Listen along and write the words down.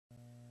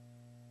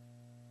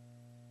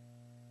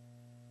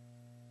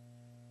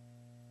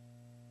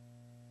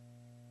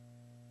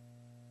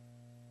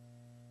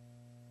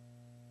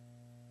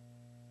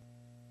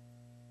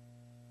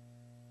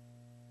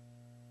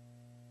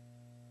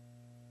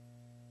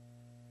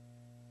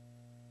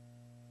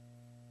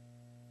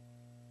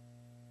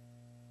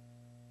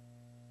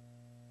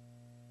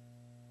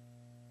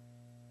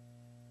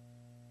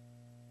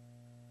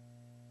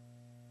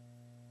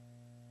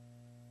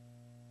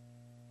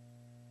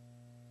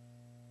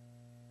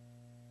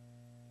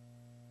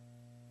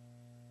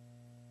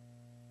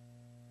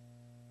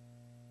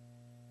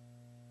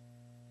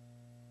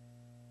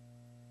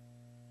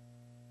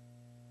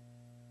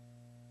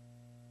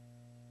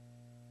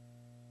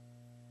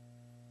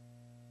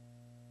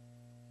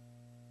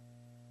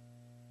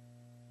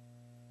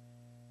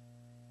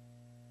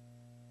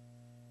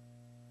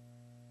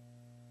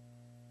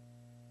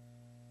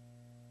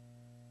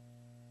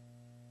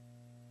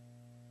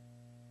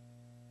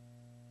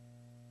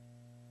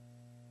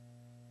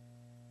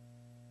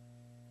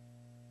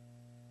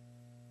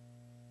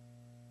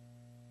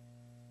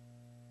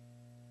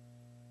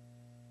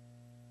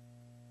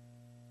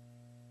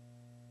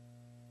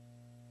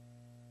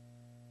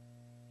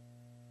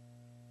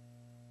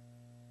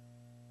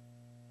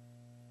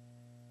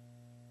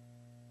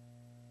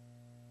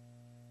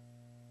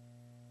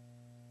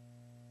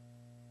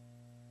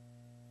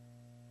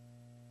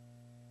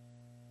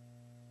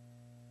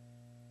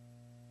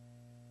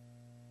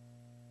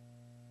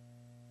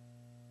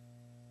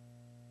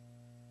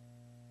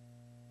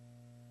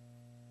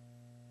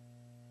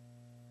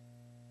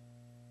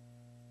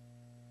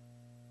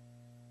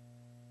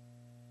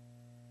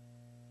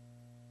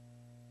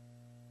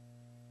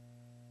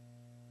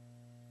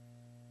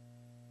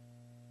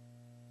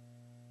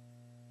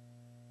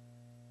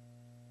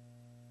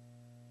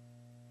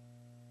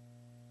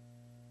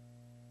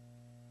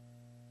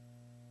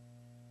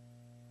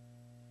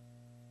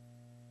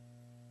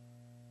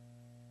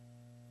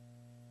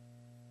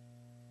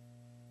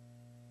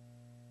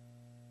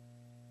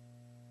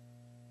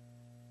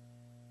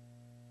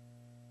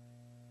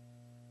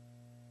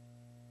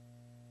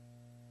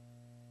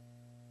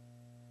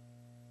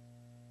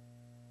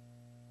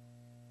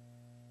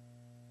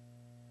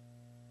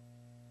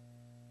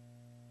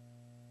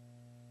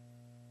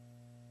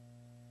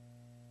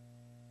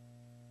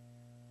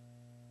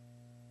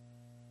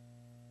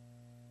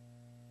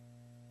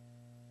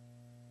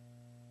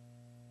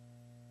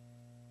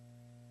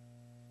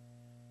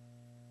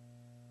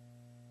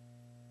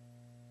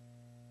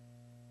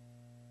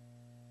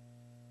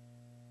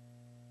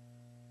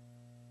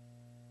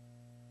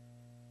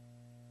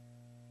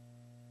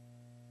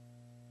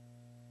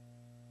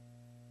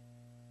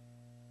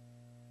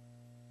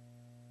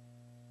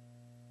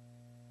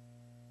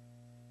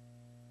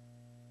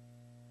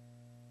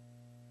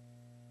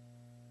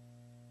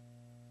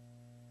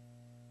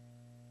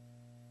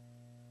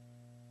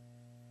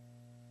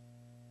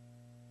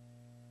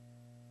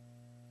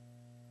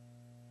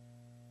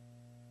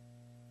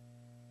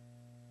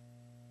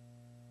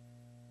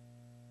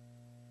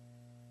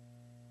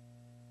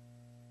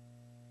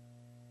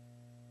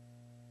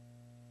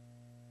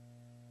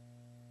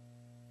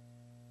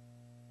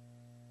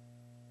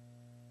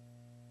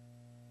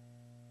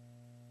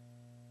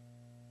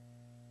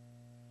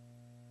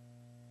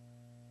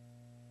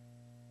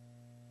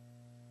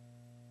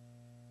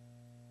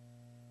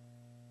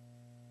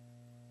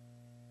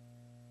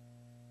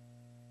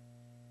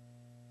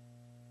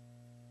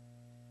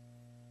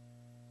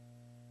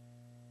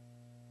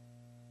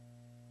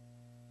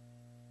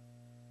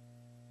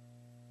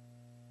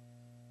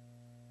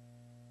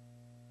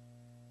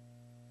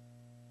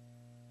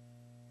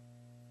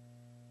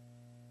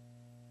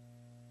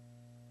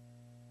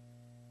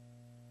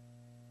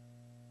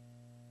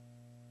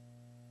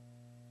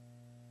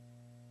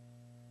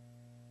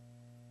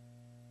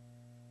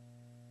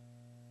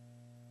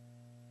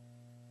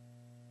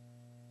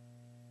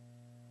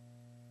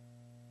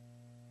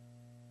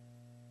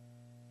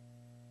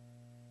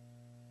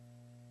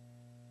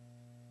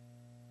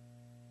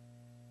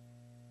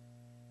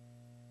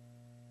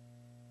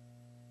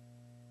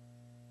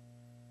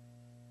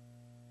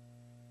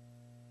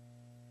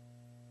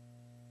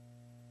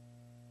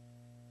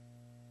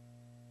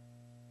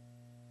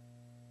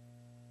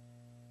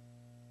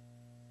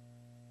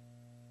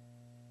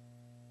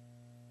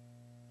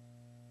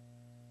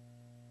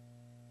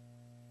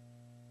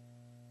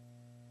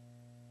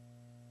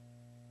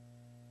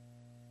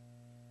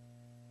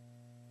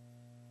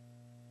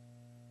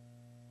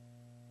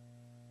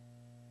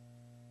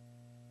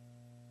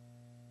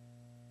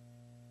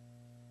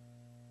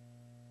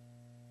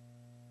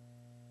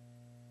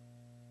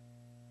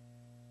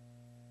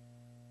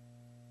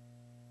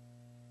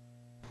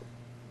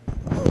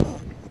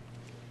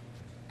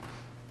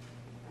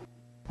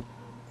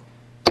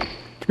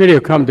Committee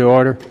will come to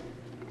order.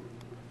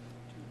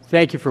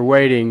 Thank you for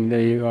waiting.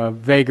 The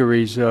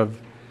vagaries of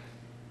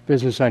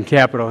business on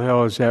Capitol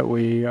Hill is that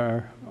we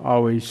are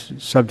always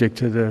subject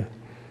to the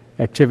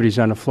activities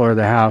on the floor of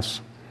the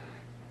House.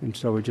 And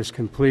so we just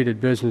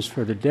completed business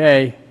for the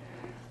day.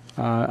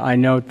 I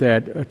note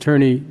that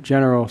Attorney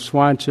General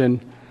Swanson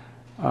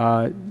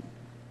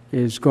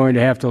is going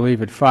to have to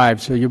leave at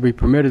 5, so you'll be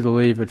permitted to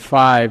leave at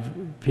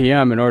 5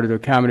 p.m. in order to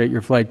accommodate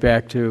your flight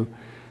back to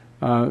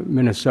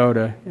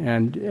Minnesota.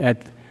 And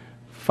at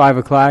 5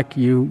 o'clock,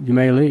 you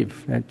may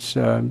leave. That's,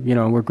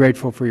 we're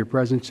grateful for your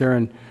presence there,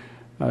 and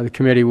the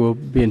committee will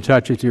be in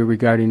touch with you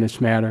regarding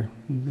this matter.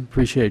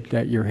 Appreciate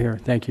that you're here.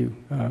 Thank you,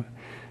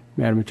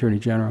 Madam Attorney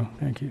General.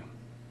 Thank you.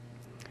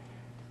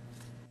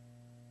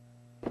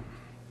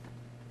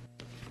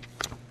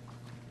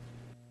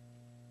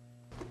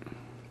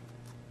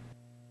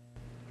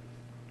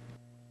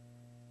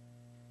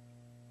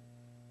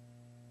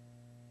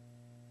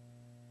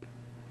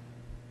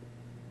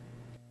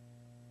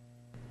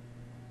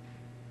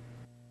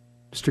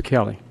 Mr.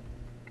 Kelly,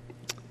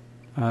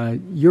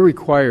 you're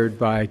required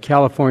by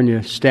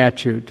California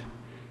statute,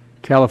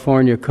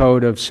 California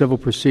Code of Civil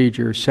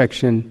Procedure,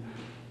 Section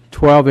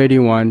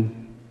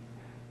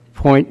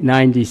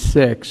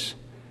 1281.96,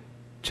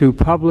 to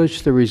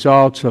publish the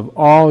results of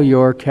all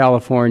your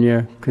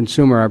California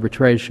consumer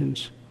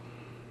arbitrations.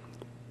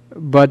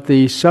 But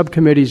the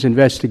subcommittee's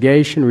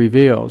investigation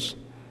reveals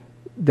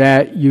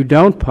that you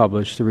don't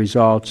publish the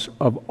results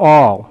of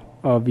all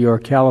of your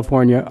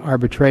California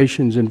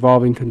arbitrations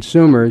involving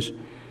consumers.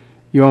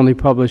 You only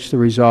publish the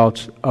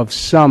results of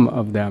some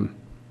of them.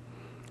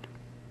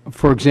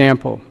 For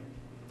example,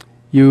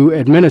 you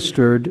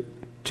administered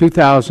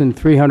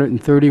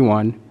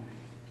 2,331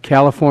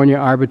 California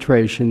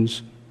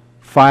arbitrations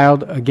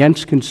filed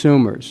against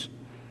consumers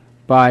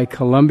by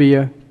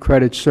Columbia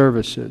Credit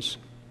Services,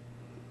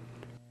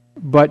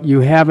 but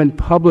you haven't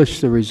published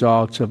the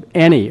results of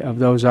any of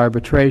those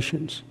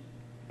arbitrations.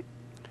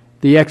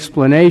 The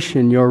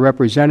explanation your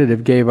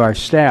representative gave our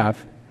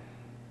staff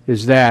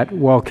is that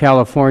while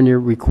California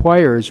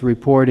requires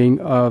reporting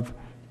of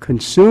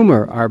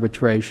consumer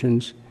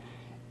arbitrations,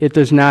 it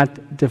does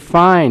not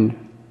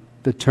define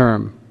the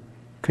term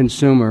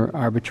consumer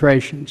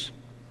arbitrations.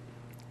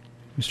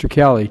 Mr.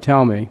 Kelly,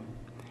 tell me,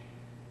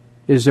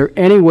 is there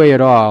any way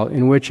at all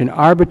in which an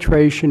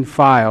arbitration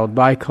filed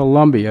by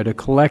Columbia to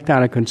collect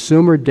on a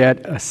consumer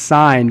debt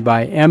assigned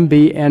by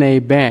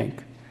MBNA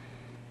Bank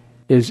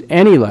is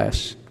any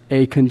less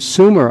a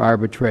consumer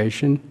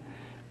arbitration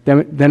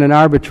than an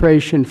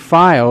arbitration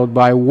filed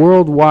by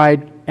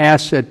Worldwide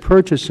Asset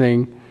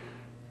Purchasing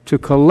to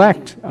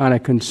collect on a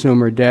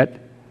consumer debt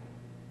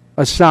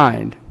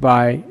assigned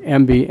by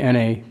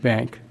MBNA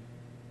Bank?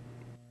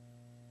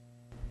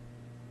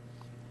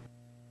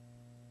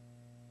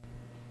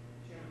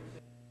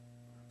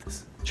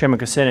 Chairman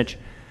Kucinich,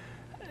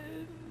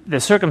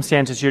 the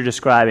circumstances you're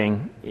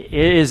describing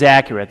is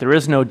accurate. There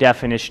is no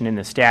definition in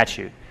the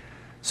statute.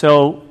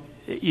 So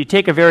you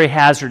take a very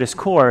hazardous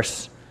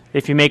course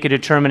if you make a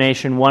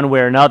determination one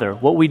way or another.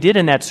 What we did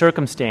in that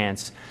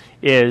circumstance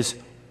is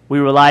we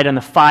relied on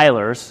the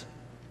filers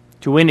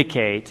to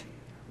indicate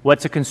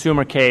what's a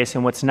consumer case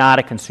and what's not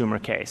a consumer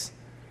case.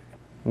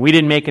 We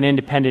didn't make an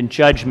independent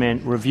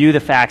judgment, review the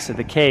facts of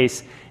the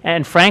case,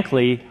 and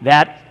frankly,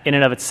 that in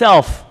and of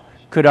itself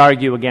could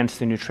argue against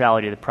the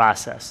neutrality of the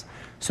process.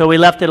 So we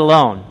left it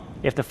alone.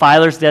 If the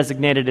filers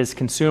designated as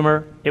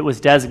consumer, it was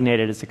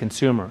designated as a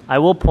consumer. I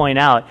will point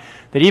out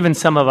that even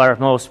some of our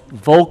most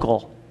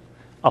vocal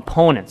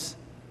opponents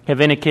have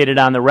indicated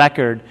on the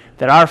record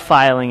that our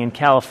filing in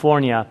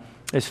California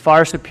is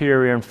far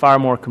superior and far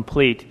more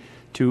complete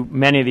to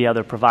many of the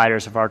other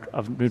providers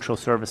of neutral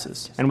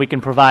services. And we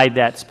can provide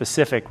that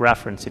specific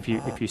reference if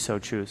you so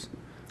choose.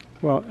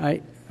 Well,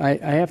 I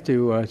have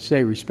to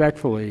say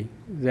respectfully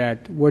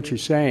that what you're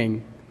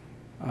saying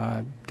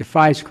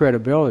defies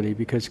credibility,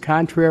 because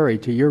contrary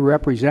to your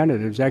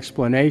representative's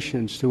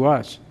explanations to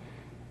us,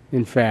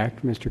 in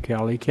fact, Mr.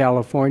 Kelly,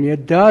 California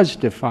does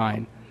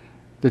define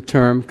the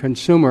term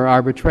consumer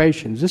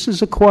arbitrations. This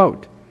is a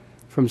quote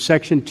from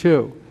Section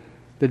 2,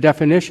 the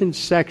definitions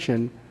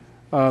section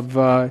of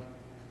the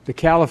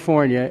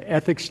California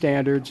Ethics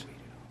Standards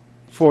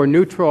for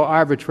Neutral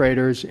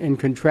Arbitrators in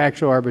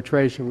Contractual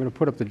Arbitration. I'm going to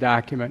put up the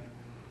document.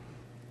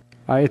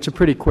 It's a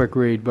pretty quick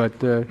read, but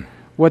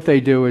what they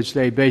do is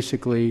they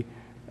basically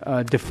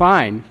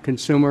define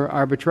consumer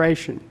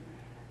arbitration,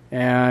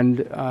 and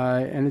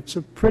it's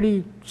a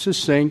pretty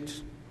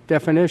succinct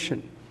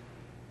definition.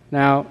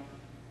 Now,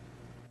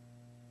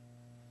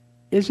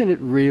 isn't it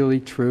really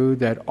true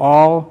that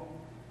all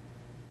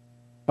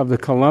of the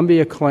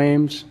Columbia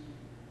claims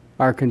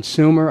are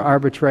consumer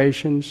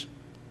arbitrations?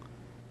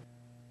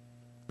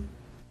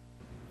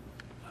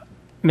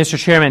 Mr.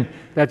 Chairman,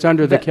 that's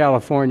under the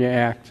California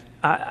Act.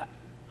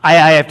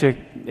 I have to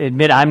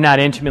admit I'm not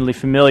intimately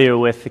familiar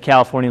with the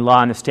California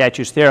law and the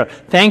statutes there.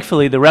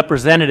 Thankfully, the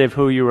representative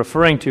who you're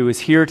referring to is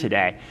here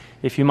today.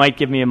 If you might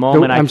give me a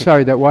moment. I'm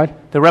sorry, that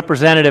what? The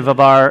representative of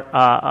our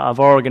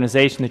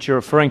organization that you're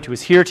referring to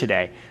is here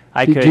today.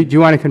 Do you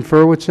want to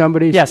confer with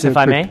somebody? Yes, if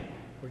I may.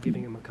 We're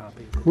giving him a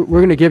copy. We're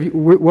going to give you,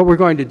 what we're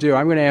going to do,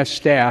 I'm going to ask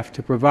staff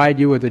to provide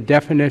you with a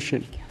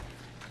definition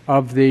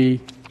of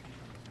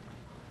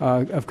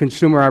of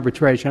consumer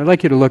arbitration. I'd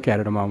like you to look at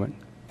it a moment,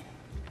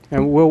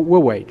 and we'll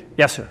wait.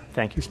 Yes, sir.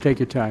 Thank you. Just take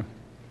your time.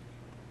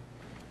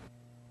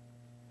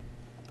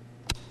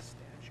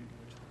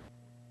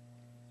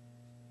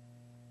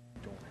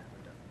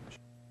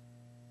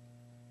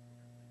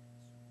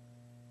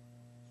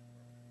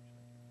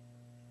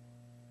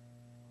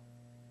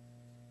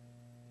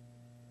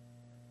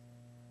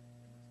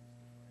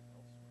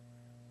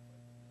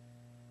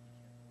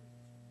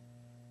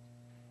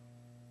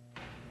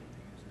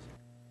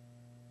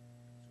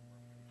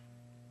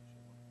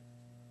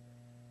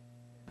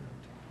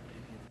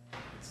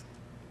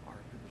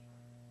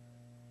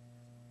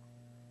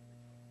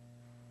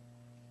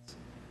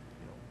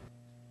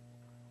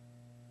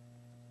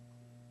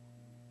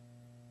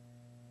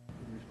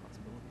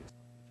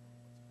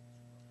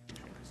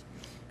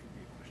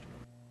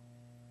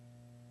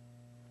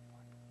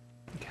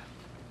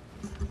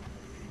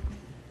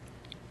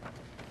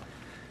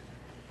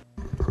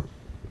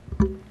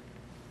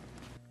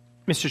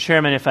 Mr.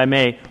 Chairman, if I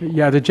may.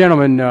 Yeah, the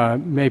gentleman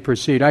may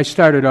proceed. I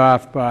started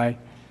off by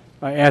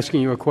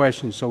asking you a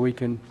question so we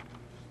can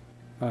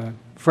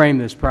frame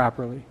this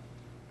properly.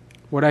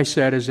 What I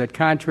said is that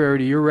contrary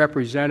to your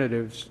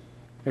representative's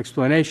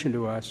explanation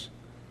to us,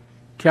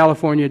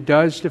 California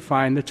does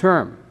define the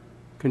term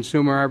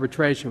consumer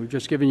arbitration. We've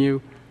just given you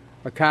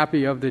a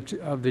copy of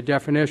the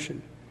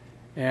definition.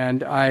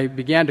 And I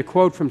began to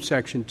quote from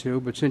Section 2,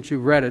 but since you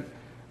read it,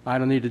 I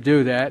don't need to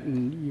do that,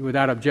 and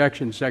without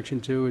objection,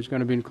 Section 2 is going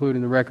to be included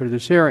in the record of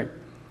this hearing.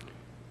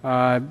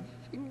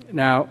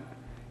 Now,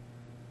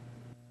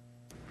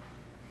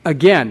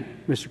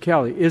 again, Mr.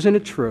 Kelly, isn't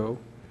it true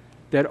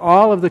that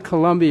all of the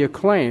Columbia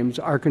claims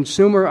are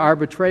consumer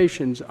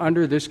arbitrations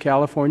under this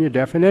California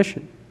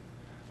definition?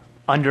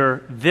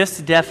 Under this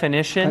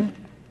definition?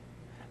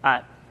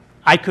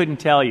 I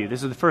couldn't tell you.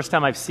 This is the first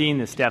time I've seen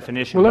this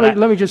definition. Well,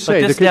 let me just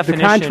say, this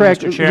definition, the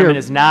contract, Mr. Chairman,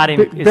 is not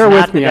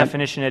the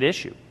definition at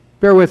issue.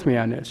 Bear with me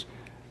on this.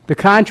 The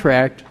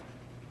contract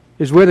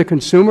is with a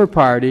consumer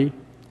party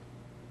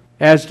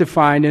as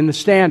defined in the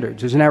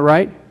standards. Isn't that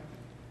right?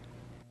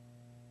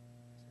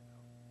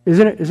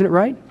 Isn't it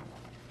right?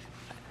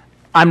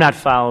 I'm not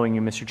following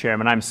you, Mr.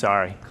 Chairman. I'm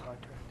sorry.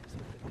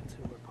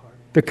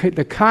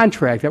 The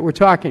contract that we're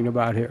talking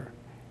about here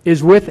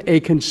is with a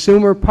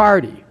consumer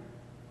party,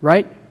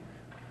 right?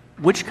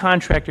 Which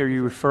contract are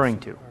you referring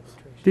to?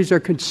 These are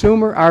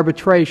consumer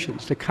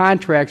arbitrations, the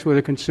contracts with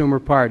a consumer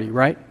party,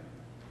 right?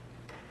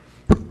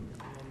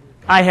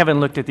 I haven't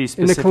looked at these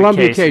specific cases. In the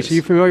Columbia cases. case, are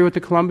you familiar with the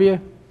Columbia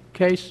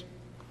case?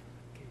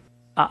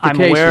 I'm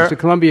aware. The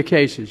Columbia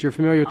cases. You're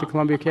familiar with the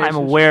Columbia cases? I'm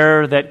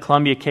aware that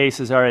Columbia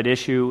cases are at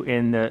issue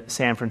in the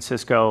San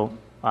Francisco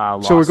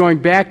lawsuit. So we're going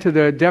back to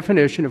the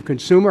definition of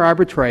consumer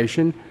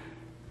arbitration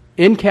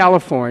in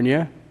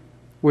California,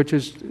 which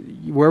is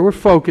where we're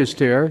focused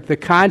here. The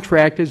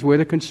contract is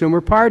with a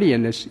consumer party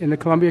in the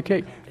Columbia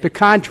case. The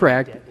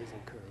contract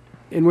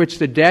in which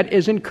the debt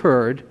is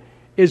incurred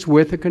is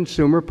with a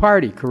consumer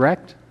party,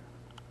 correct?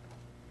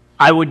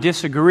 I would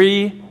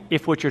disagree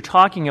if what you're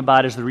talking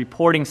about is the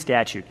reporting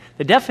statute.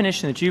 The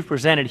definition that you've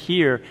presented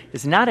here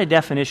is not a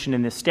definition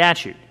in this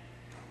statute.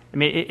 I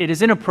mean, it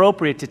is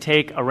inappropriate to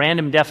take a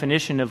random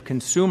definition of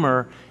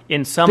consumer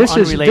in some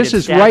unrelated statute. This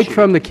is right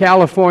from the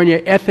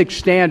California ethics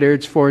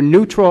standards for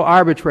neutral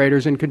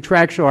arbitrators and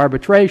contractual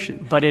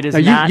arbitration. But it is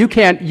now, you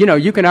can't,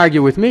 you can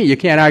argue with me. You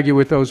can't argue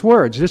with those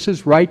words. This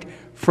is right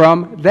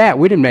from that.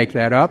 We didn't make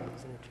that up.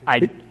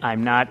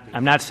 I'm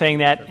not saying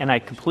that, and I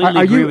completely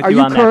agree with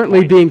you on that point. Are you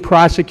currently being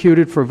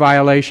prosecuted for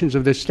violations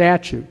of this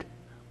statute?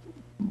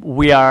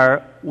 We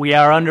are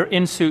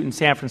in suit in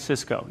San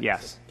Francisco,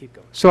 yes.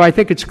 So I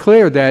think it's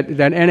clear that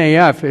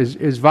NAF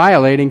is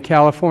violating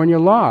California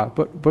law,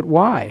 but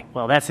why?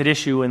 Well, that's at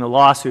issue in the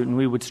lawsuit, and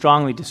we would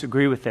strongly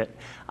disagree with it.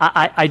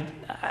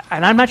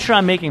 And I'm not sure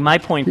I'm making my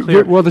point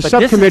clear, well, but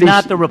this is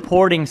not the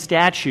reporting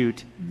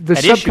statute the at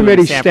issue in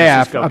subcommittee the San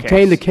staff Francisco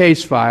obtained case. the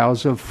case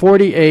files of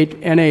 48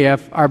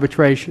 NAF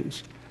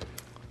arbitrations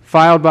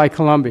filed by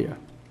Columbia.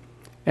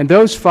 And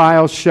those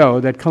files show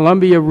that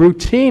Columbia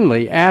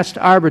routinely asked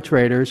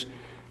arbitrators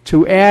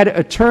to add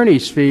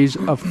attorney's fees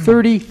of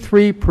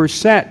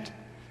 33%,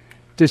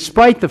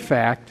 despite the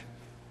fact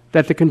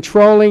that the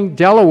controlling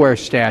Delaware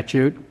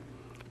statute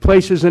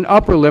places an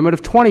upper limit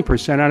of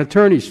 20% on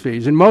attorney's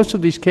fees. In most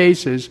of these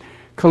cases,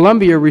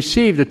 Columbia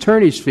received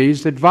attorney's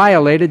fees that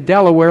violated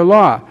Delaware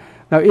law.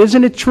 Now,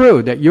 isn't it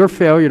true that your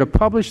failure to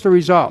publish the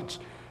results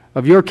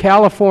of your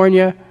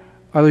Columbia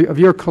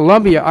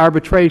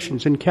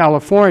arbitrations in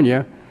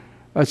California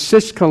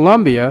assists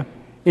Columbia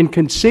in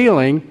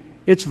concealing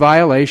its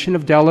violation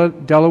of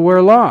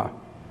Delaware law?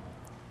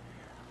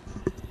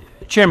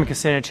 Chairman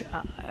Kucinich,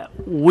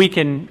 we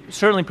can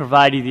certainly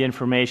provide you the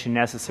information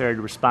necessary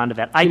to respond to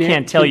that. I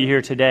can't tell you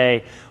here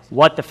today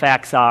what the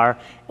facts are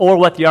or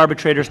what the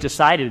arbitrators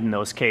decided in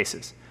those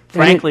cases.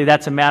 Frankly,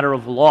 that's a matter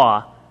of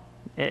law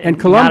And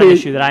not Columbia, an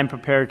issue that I'm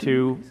prepared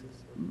to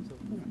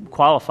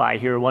qualify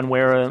here one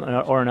way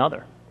or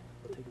another.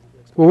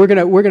 well, we're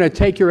going to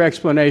take your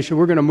explanation.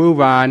 We're going to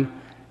move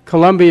on.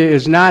 Columbia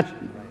is not,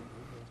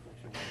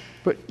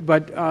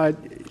 but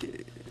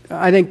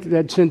I think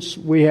that since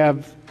we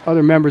have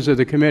other members of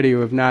the committee who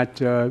have not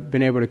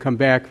been able to come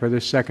back for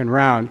this second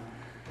round,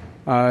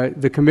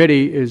 the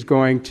committee is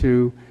going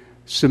to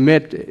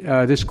submit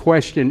this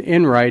question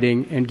in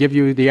writing and give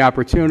you the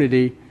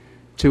opportunity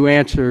to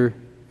answer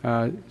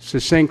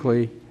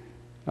succinctly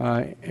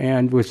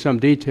and with some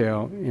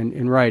detail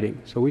in writing.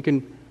 So we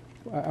can,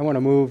 I want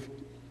to move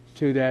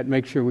to that,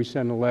 make sure we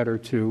send a letter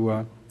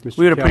to Mr.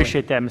 We would Kelly.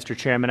 appreciate that, Mr.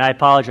 Chairman. I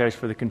apologize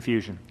for the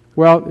confusion.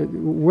 Well,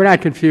 we're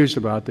not confused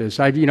about this.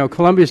 You know,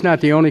 Columbia is not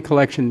the only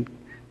collection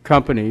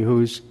company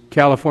whose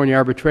California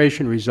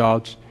arbitration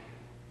results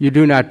you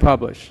do not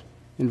publish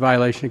in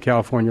violation of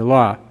California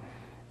law.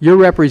 Your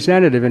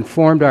representative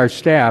informed our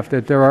staff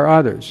that there are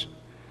others.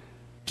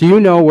 Do you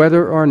know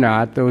whether or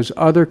not those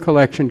other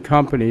collection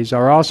companies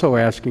are also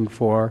asking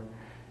for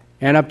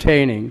and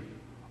obtaining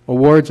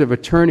awards of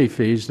attorney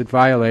fees that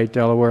violate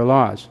Delaware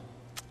laws?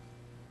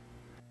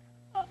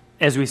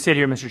 As we sit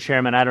here, Mr.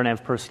 Chairman, I don't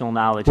have personal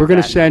knowledge We're of going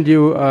that. to send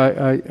you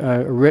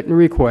a written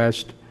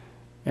request,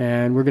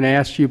 and we're going to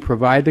ask you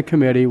provide the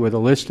committee with a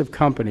list of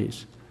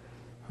companies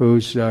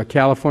whose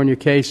California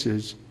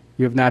cases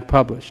you have not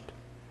published.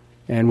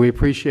 And we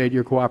appreciate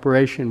your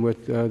cooperation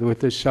with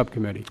this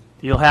subcommittee.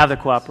 You'll have the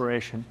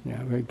cooperation. Yeah,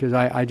 because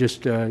I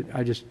just, you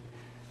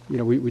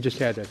know, we just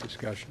had that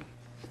discussion.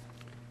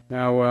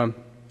 Now,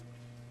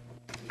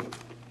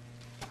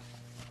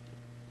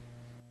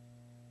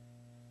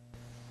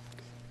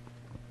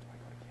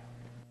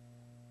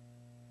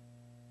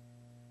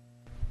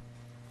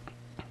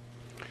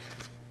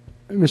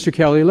 Mr.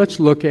 Kelly, let's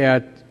look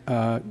at,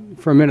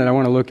 for a minute, I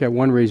want to look at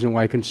one reason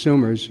why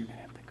consumers,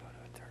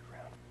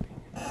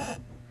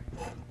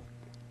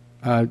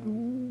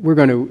 we're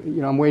going to,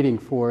 you know, I'm waiting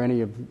for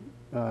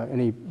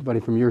anybody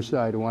from your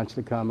side who wants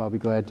to come. I'll be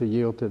glad to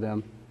yield to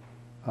them.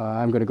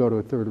 I'm going to go to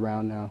a third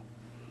round now.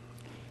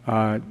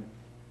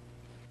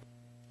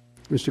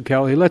 Mr.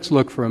 Kelly, let's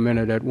look for a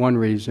minute at one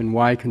reason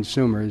why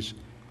consumers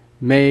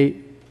may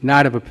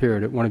not have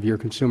appeared at one of your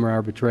consumer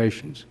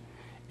arbitrations.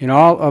 In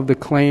all of the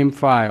claim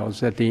files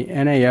that the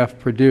NAF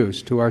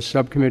produced to our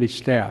subcommittee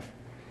staff,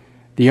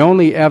 the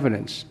only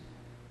evidence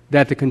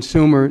that the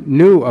consumer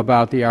knew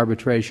about the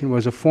arbitration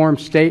was a form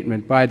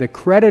statement by the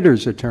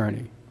creditor's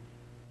attorney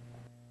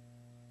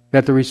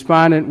that the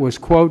respondent was,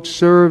 quote,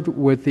 served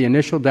with the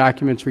initial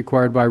documents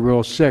required by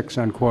Rule 6,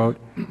 unquote,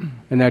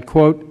 and that,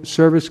 quote,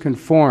 service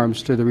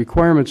conforms to the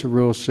requirements of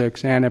Rule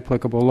 6 and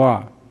applicable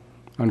law,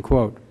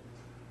 unquote.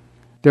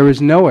 There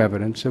is no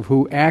evidence of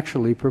who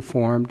actually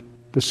performed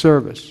the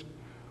service,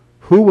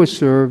 who was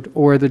served,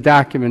 or the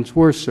documents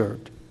were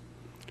served.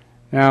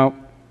 Now,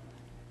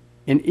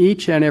 in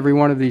each and every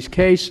one of these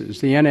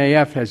cases, the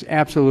NAF has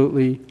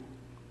absolutely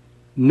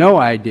no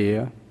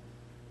idea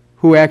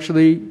who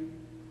actually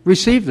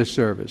received the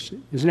service.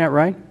 Isn't that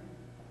right?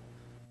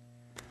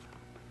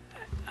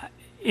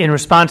 In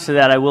response to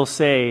that, I will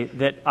say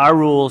that our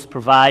rules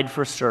provide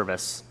for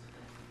service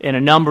in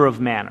a number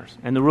of manners,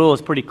 and the rule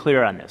is pretty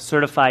clear on this.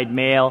 Certified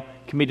mail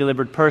can be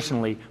delivered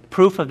personally.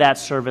 Proof of that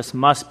service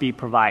must be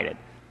provided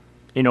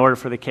in order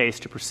for the case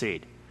to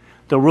proceed.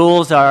 The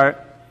rules are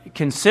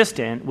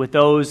consistent with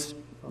those,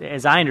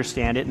 as I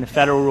understand it, in the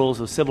Federal Rules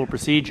of Civil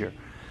Procedure.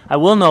 I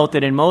will note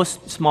that in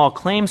most small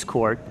claims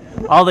court,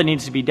 all that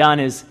needs to be done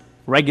is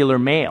regular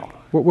mail.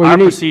 Well, our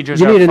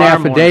procedures you need are an far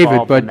more affidavit,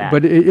 involved than that.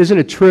 but isn't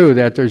it true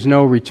that there's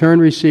no return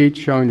receipt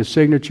showing the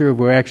signature of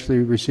who actually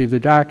received the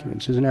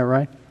documents? Isn't that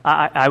right?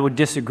 I would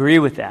disagree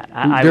with that.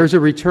 There's a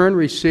return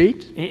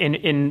receipt?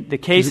 In the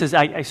cases,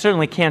 I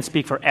certainly can't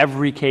speak for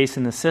every case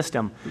in the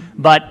system,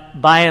 but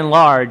by and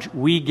large,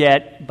 we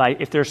get,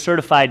 if there's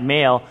certified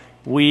mail,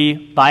 we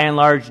by and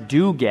large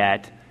do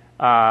get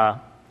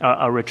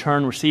a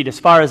return receipt, as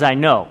far as I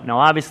know. Now,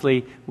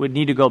 obviously, we'd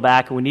need to go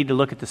back and we need to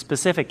look at the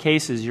specific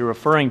cases you're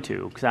referring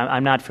to, because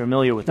I'm not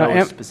familiar with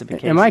those specific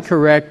cases. Am I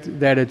correct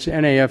that it's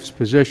NAF's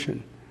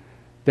position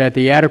that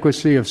the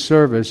adequacy of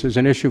service is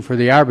an issue for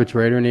the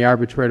arbitrator and the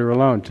arbitrator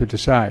alone to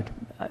decide?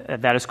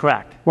 That is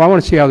correct. Well, I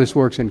want to see how this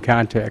works in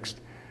context.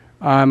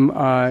 I'm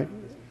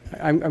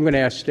going to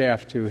ask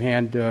staff to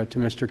hand to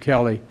Mr.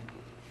 Kelly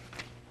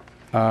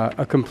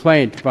a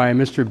complaint by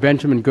Mr.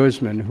 Benjamin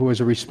Guzman, who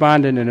was a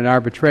respondent in an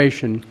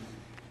arbitration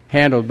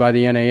handled by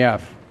the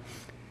NAF.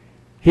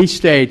 He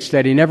states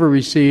that he never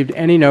received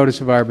any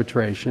notice of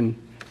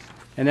arbitration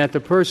and that the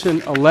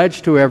person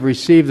alleged to have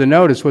received the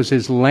notice was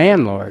his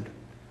landlord,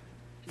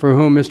 for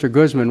whom Mr.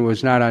 Guzman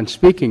was not on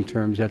speaking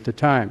terms at the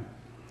time.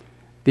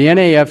 The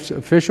NAF's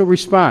official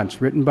response,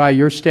 written by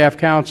your staff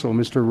counsel,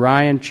 Mr.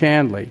 Ryan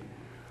Chandley,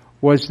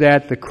 was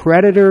that the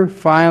creditor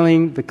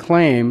filing the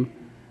claim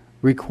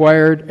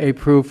required a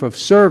proof of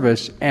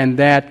service and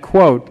that,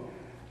 quote,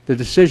 the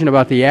decision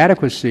about the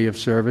adequacy of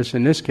service,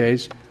 in this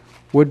case,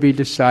 would be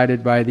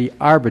decided by the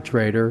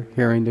arbitrator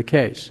hearing the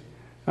case.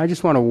 I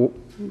just want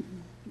to,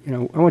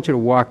 I want you to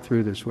walk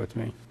through this with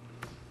me.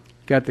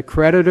 got the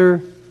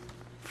creditor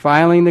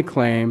filing the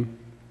claim,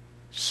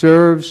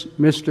 serves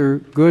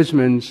Mr.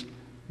 Guzman's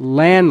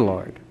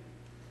landlord,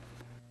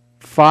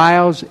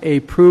 files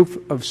a proof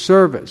of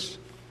service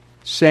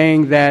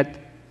saying that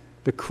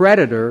the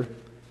creditor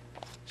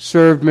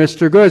served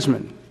Mr.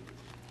 Guzman.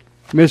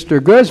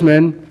 Mr.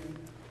 Guzman,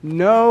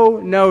 no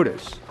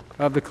notice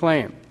of the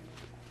claim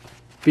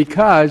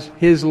because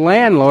his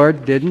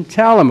landlord didn't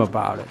tell him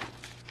about it.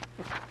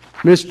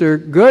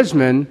 Mr.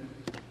 Guzman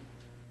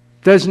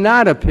does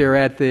not appear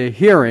at the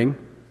hearing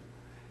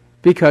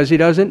because he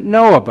doesn't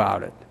know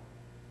about it.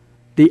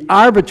 The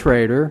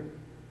arbitrator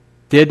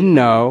didn't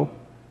know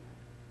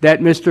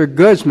that Mr.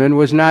 Guzman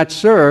was not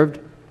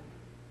served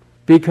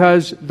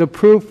because the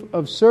proof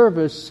of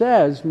service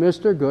says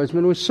Mr.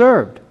 Guzman was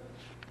served.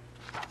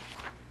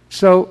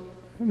 So,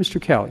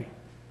 Mr. Kelly,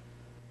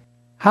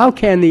 how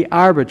can the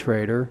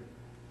arbitrator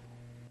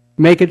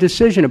make a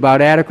decision about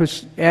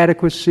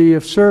adequacy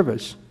of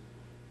service?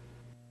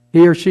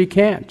 He or she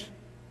can't.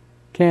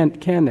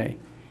 Can they?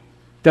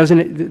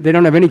 They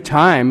don't have any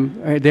time.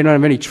 They don't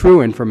have any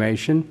true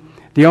information.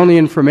 The only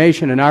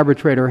information an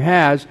arbitrator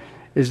has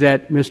is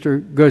that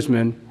Mr.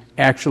 Guzman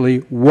actually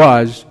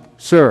was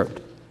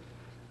served.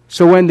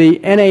 So when the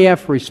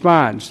NAF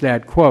responds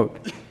that,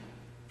 quote,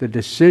 the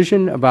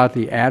decision about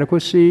the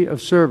adequacy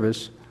of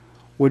service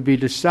would be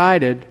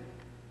decided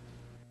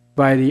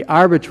by the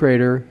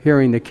arbitrator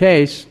hearing the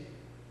case,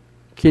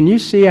 can you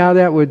see how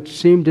that would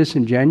seem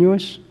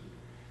disingenuous?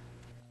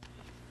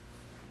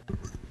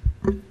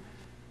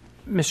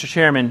 Mr.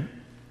 Chairman,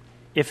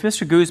 if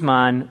Mr.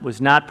 Guzman was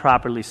not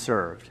properly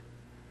served,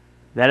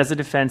 that is a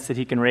defense that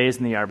he can raise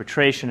in the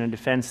arbitration, a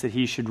defense that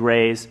he should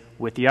raise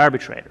with the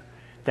arbitrator.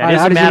 That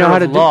is a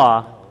matter of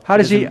law. How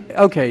does he?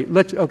 Okay,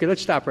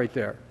 let's stop right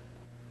there.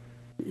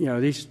 You know,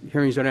 these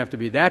hearings don't have to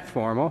be that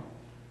formal.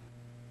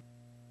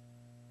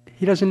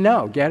 He doesn't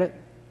know. Get it?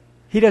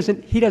 He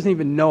doesn't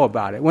even know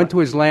about it. Went to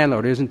his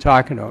landlord. Isn't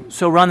talking to him.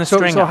 So run the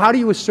string. So how do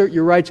you assert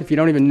your rights if you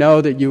don't even know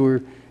that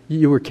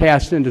you were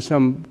cast into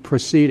some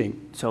proceeding?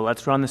 So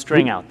let's run the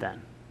string out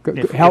then.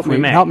 Help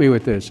me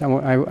with this.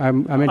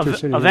 I'm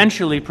interested.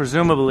 Eventually,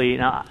 presumably,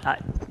 now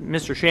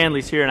Mr.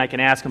 Shanley's here, and I can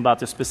ask him about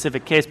the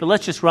specific case. But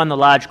let's just run the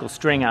logical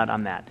string out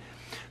on that.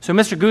 So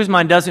Mr.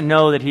 Guzman doesn't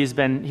know that he's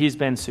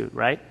been sued,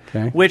 right?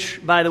 Okay.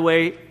 Which, by the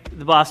way,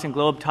 the Boston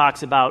Globe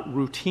talks about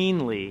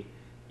routinely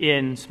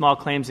in small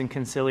claims and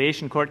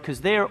conciliation court,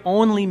 because there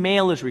only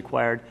mail is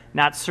required,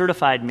 not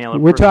certified mail.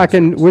 We're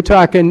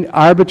talking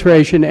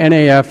arbitration,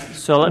 NAF.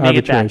 So let me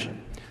get back.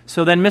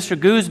 So then Mr.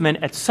 Guzman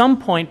at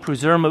some point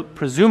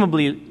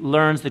presumably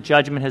learns the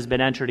judgment has been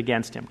entered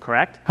against him,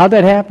 correct? How'd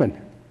that happen?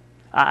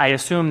 I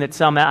assume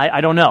that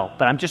I don't know,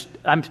 but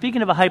I'm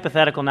speaking of a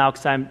hypothetical now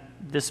because I'm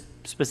this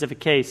specific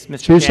case,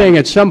 Mr. So you're saying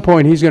at some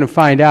point he's going to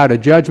find out a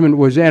judgment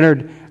was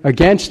entered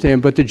against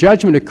him, but the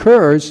judgment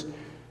occurs,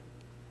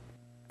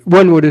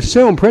 one would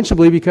assume,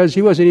 principally because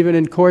he wasn't even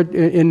in court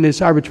in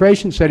this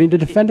arbitration setting to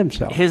defend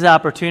himself. His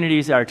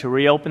opportunities are to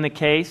reopen the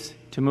case,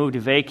 to move to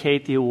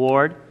vacate the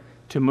award,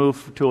 to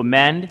move to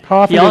amend.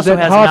 How often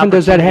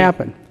does that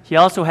happen? He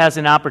also has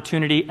an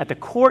opportunity at the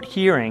court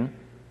hearing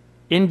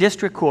in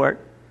district court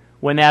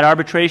when that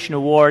arbitration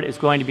award is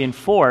going to be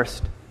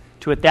enforced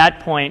to at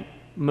that point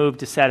move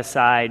to set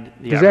aside the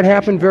arbitration. Does that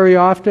happen very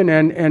often?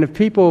 And if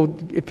people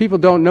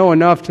don't know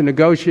enough to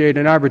negotiate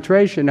an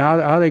arbitration, how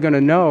are they going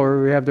to know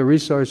or have the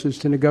resources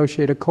to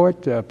negotiate a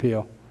court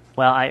appeal?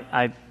 Well,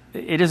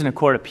 it isn't a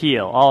court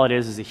appeal. All it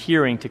is a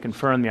hearing to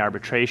confirm the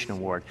arbitration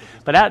award.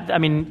 But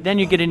then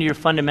you get into your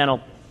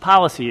fundamental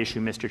policy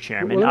issue, Mr.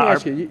 Chairman. Well, let me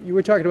ask you. You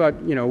were talking about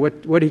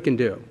what he can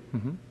do.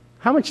 Mm-hmm.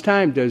 How much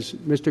time does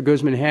Mr.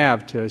 Guzman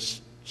have to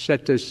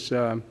set this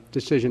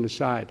decision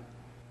aside?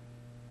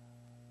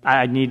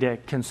 I need to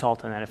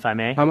consult on that, if I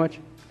may. How much?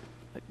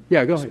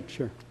 Yeah, go ahead.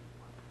 Sure.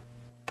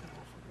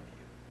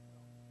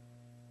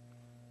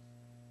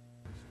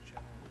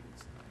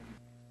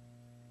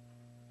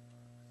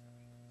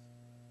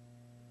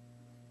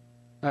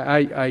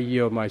 I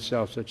yield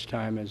myself such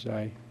time as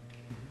I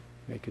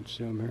may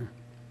consume here.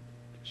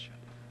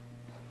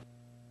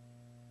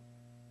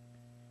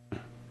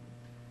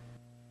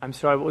 I'm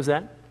sorry, what was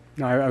that?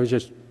 No, I was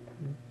just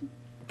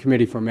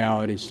committee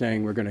formalities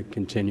saying we're going to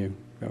continue.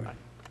 Go ahead.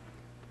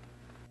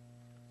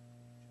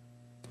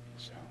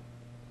 So.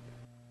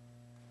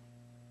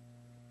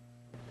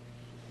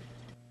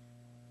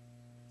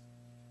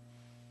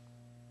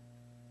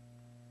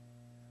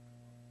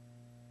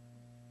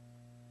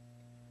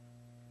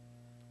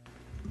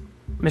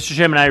 Mr.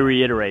 Chairman, I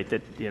reiterate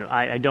that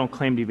I don't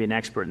claim to be an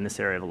expert in this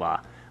area of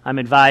law. I'm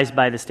advised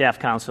by the staff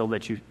counsel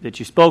that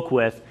you spoke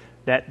with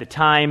that the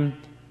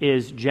time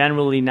is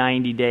generally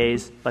 90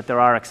 days, but there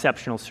are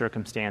exceptional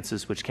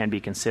circumstances which can be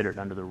considered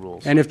under the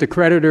rules. And if the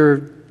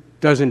creditor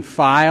doesn't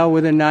file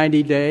within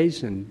 90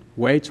 days and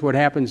waits, what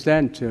happens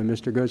then to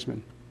Mr.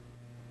 Guzman?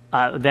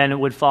 Then it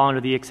would fall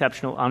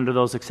under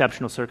those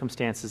exceptional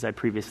circumstances I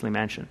previously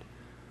mentioned.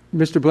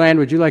 Mr. Bland,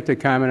 would you like to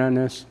comment on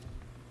this?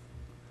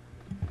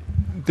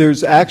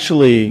 There's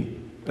actually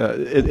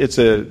it's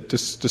a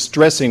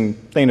distressing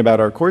thing about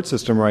our court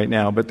system right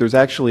now, but there's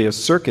actually a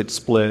circuit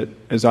split,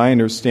 as I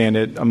understand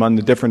it, among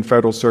the different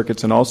federal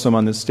circuits and also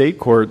among the state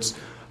courts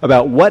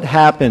about what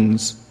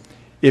happens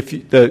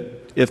if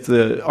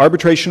the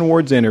arbitration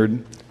award's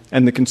entered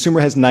and the consumer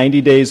has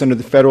 90 days under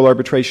the Federal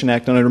Arbitration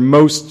Act and under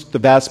the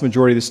vast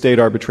majority of the state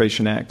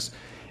arbitration acts.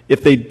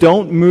 If they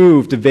don't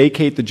move to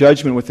vacate the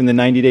judgment within the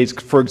 90 days,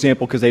 for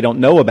example, because they don't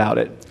know about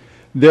it,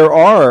 there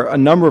are a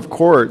number of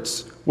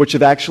courts which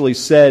have actually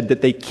said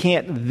that they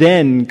can't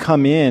then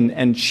come in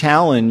and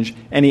challenge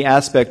any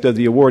aspect of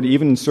the award,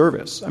 even in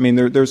service. I mean,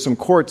 there's some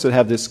courts that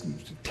have this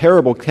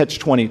terrible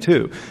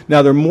catch-22.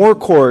 Now, there are more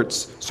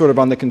courts sort of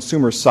on the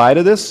consumer side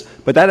of this,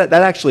 but that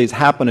actually has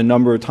happened a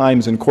number of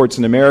times in courts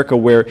in America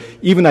where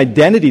even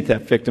identity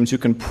theft victims who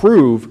can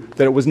prove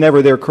that it was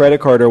never their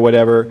credit card or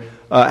whatever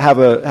have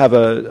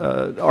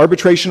a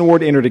arbitration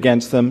award entered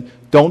against them,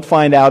 don't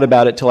find out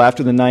about it till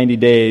after the 90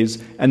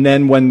 days, and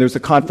then when there's a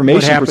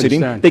confirmation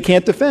proceeding, they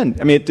can't defend.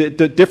 I mean,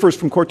 it differs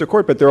from court to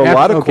court, but there are a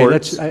lot of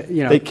courts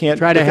they can't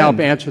try to defend. help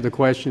answer the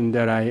question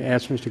that I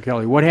asked Mr.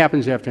 Kelly. What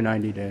happens after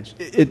 90 days?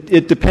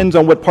 It depends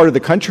on what part of the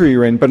country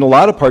you're in, but in a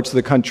lot of parts of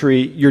the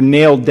country, you're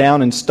nailed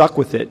down and stuck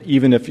with it,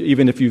 even if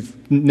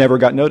you've never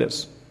got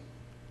notice.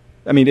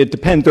 I mean, it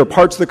depends. There are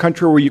parts of the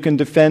country where you can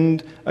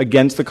defend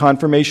against the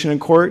confirmation in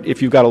court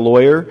if you've got a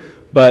lawyer,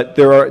 but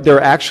there are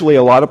actually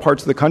a lot of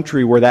parts of the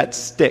country where that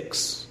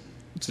sticks.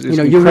 It's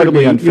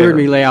incredibly unfair. You heard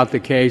me lay out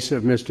the case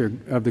of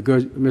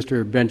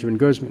Mr. Benjamin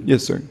Guzman.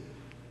 Yes, sir.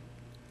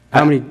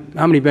 How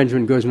many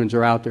Benjamin Guzmans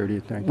are out there, do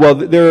you think? Well,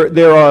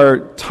 there are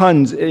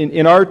tons.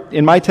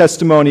 In my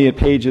testimony at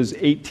pages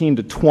 18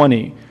 to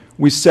 20,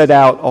 we set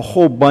out a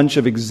whole bunch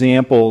of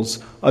examples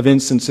of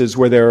instances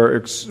where there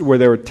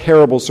are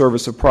terrible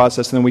service of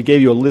process, and then we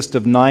gave you a list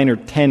of 9 or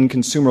 10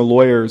 consumer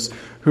lawyers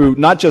who,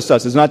 not just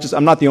us,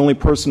 I'm not the only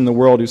person in the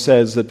world who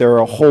says that there are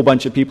a whole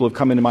bunch of people who have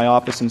come into my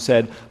office and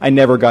said, I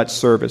never got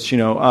service.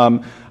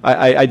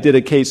 I did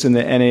a case in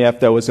the NAF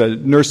that was a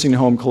nursing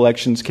home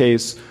collections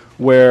case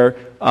where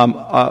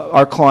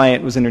our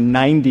client was in her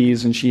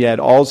 90s and she had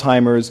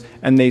Alzheimer's,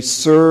 and they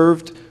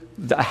served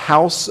the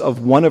house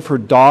of one of her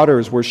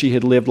daughters where she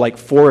had lived like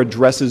 4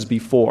 addresses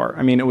before.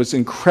 I mean, it was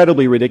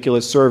incredibly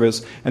ridiculous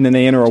service, and then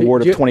they enter a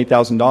award of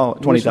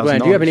 $20,000.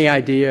 Do you have any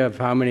idea of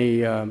how many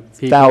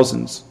people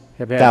Thousands.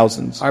 have had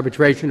Thousands.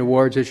 arbitration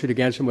awards issued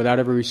against them without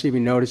ever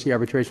receiving notice the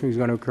arbitration was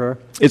going to occur?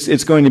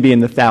 It's going to be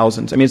in the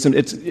thousands. I mean,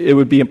 it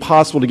would be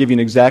impossible to give you an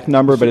exact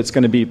number, but it's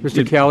going to be...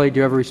 Mr. Kelly, do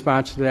you have a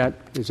response to that?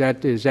 Is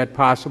that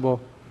possible,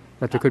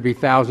 that there could be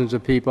thousands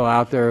of people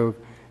out there who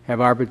have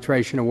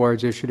arbitration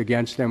awards issued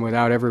against them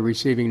without ever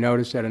receiving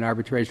notice that an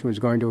arbitration was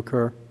going to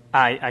occur?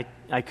 I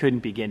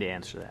couldn't begin to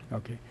answer that.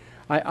 Okay.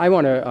 I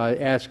want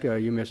to ask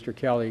you, Mr.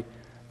 Kelly,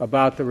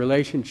 about the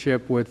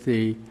relationship with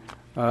the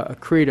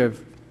accretive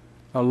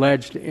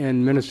alleged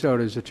in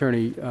Minnesota's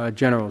Attorney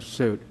General's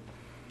suit.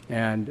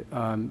 And,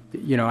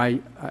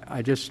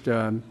 I just,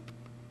 hold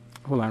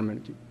on a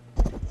minute.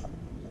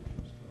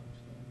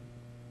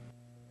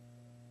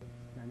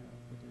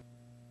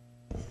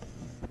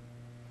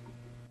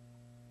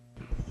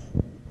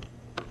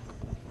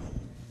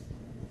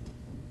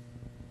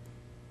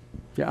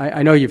 Yeah,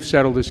 I know you've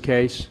settled this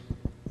case,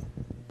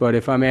 but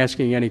if I'm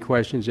asking any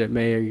questions that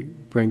may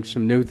bring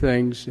some new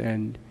things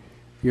and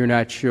you're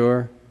not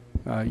sure,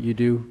 you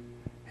do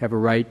have a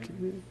right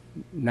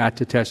not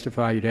to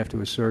testify. You'd have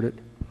to assert it.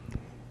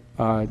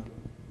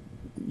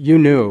 You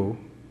knew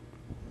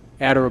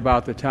at or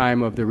about the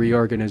time of the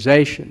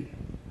reorganization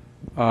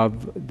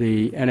of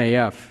the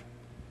NAF,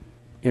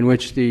 in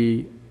which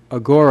the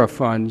Agora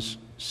funds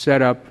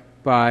set up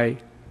by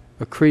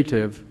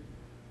Accretive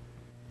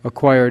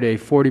acquired a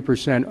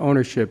 40%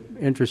 ownership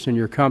interest in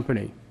your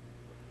company,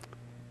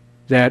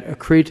 that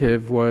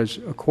Accretive was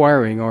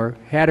acquiring or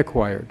had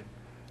acquired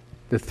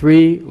the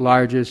 3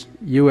 largest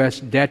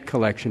U.S. debt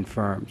collection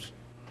firms,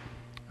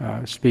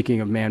 speaking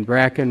of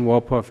Manbracken,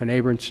 Wolpoff and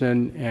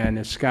Abramson, and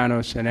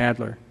Escanos and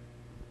Adler.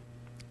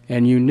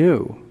 And you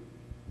knew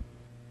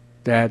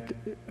that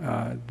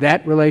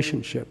that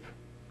relationship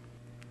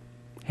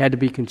had to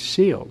be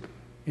concealed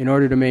in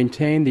order to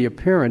maintain the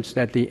appearance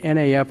that the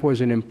NAF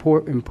was an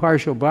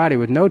impartial body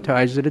with no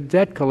ties to the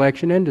debt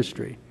collection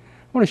industry.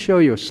 I want to show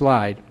you a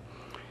slide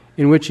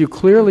in which you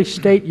clearly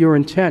state your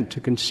intent to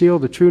conceal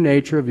the true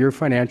nature of your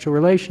financial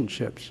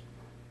relationships.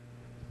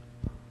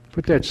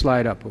 Put that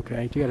slide up,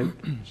 okay? Do you got a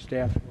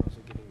staff?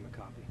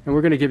 And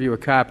we're going to give you a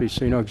copy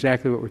so you know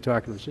exactly what we're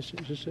talking about. Is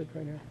this it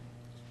right now?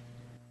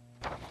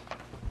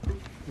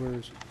 Where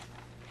is it?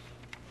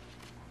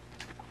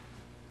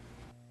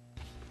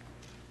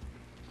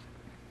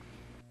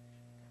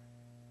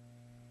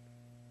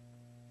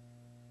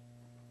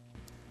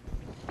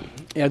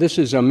 Yeah, this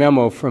is a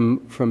memo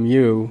from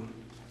you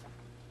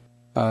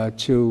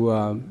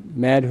to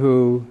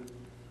Madhu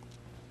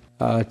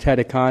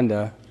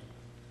Tedikonda,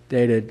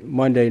 dated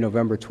Monday,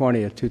 November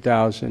 20th,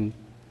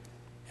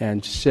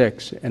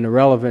 2006. And the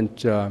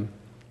relevant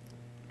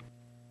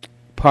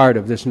part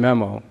of this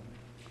memo,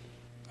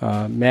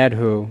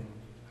 Madhu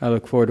I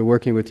look forward to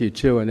working with you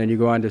too. And then you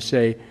go on to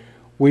say,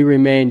 we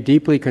remain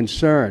deeply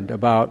concerned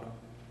about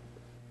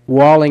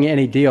walling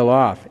any deal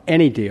off,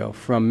 any deal,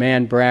 from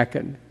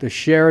Mann-Bracken. The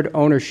shared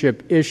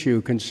ownership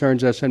issue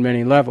concerns us on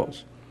many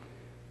levels.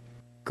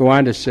 Go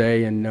on to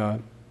say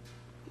in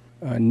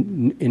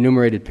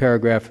enumerated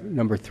paragraph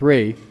number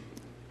 3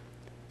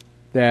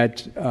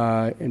 that,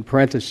 in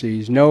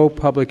parentheses, no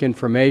public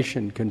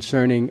information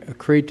concerning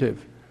accretive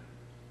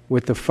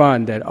with the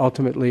fund that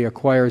ultimately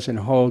acquires and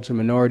holds a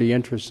minority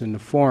interest in the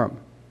forum.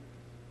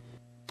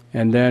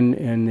 And then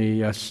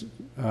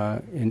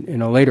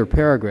in a later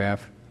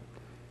paragraph,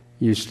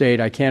 you state,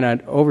 I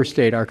cannot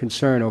overstate our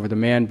concern over the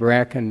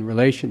Mann-Bracken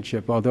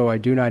relationship, although I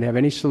do not have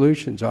any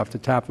solutions off the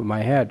top of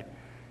my head.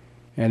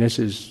 And this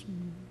is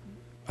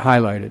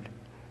highlighted.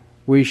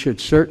 We should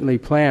certainly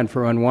plan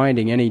for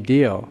unwinding any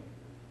deal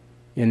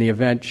in the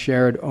event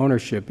shared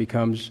ownership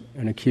becomes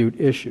an acute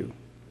issue.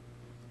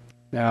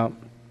 Now,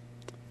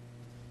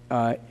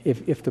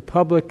 if the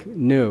public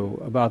knew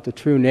about the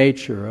true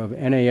nature of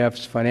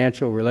NAF's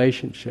financial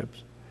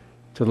relationships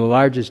to the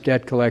largest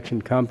debt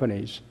collection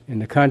companies in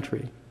the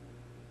country,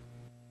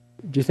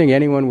 do you think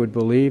anyone would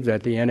believe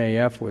that the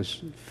NAF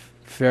was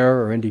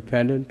fair or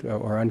independent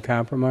or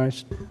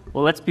uncompromised?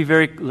 Well, let's be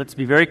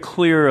very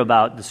clear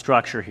about the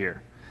structure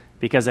here,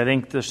 because I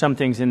think there's some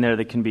things in there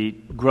that can be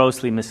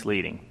grossly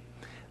misleading.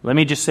 Let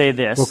me just say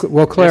this.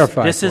 We'll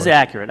clarify. This is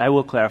accurate. I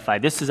will clarify.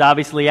 This is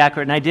obviously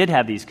accurate, and I did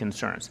have these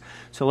concerns.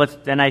 So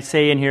then I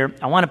say in here,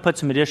 I want to put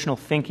some additional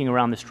thinking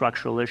around the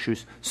structural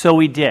issues. So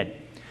we did.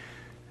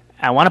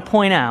 I want to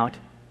point out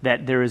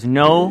that there is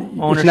no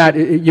ownership.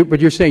 It's not,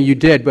 but you're saying you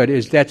did, but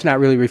that's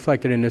not really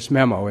reflected in this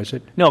memo, is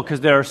it? No,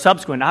 because there are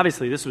subsequent.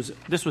 Obviously, this was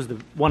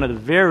one of the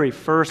very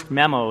first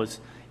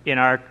memos in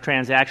our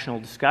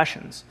transactional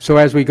discussions. So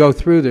as we go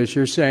through this,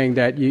 you're saying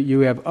that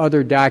you have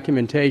other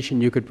documentation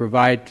you could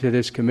provide to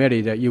this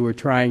committee that you were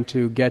trying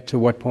to get to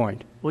what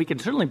point? We can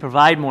certainly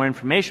provide more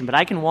information, but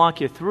I can walk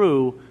you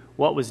through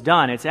what was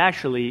done. It's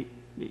actually,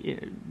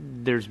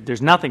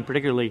 there's nothing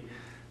particularly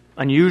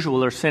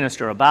unusual or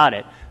sinister about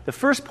it. The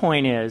first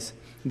point is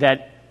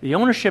that the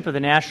ownership of the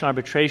National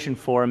Arbitration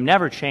Forum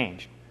never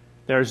changed.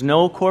 There's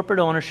no corporate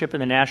ownership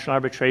in the National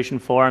Arbitration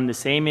Forum. The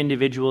same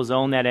individuals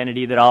own that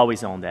entity that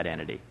always owned that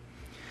entity.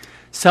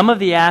 Some of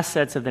the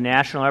assets of the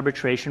National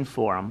Arbitration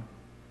Forum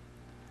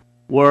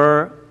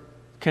were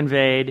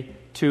conveyed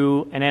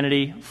to an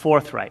entity,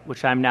 Forthright,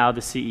 which I'm now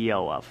the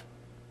CEO of.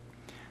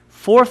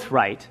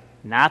 Forthright,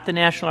 not the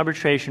National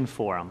Arbitration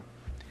Forum,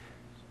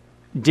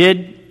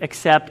 did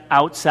accept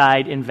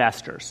outside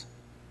investors,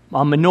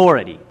 a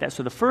minority.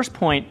 So the first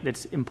point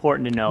that's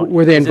important to note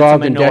were they is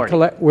involved it's a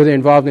minority. Were they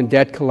involved in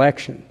debt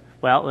collection?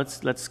 Well,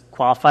 let's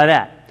qualify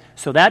that.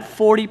 So that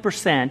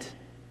 40%,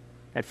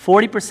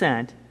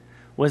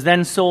 was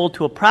then sold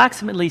to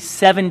approximately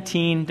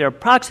 17. There are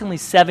approximately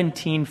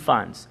 17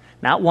 funds,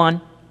 not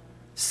one,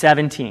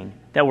 17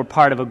 that were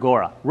part of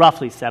Agora,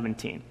 roughly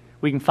 17.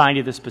 We can find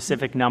you the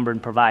specific number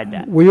and provide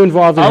that. Were you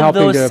involved in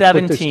helping to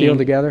put this deal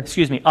together?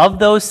 Excuse me. Of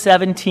those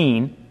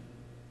 17,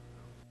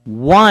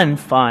 one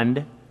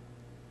fund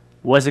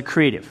was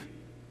accretive.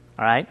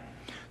 All right?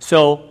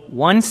 So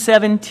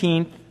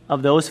 1/17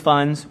 of those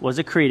funds was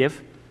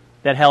accretive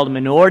that held a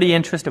minority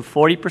interest of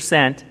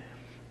 40%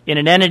 in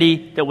an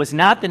entity that was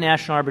not the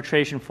National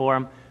Arbitration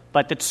Forum,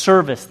 but that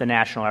serviced the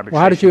National Arbitration Forum.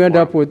 Well, how did you end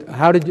up with,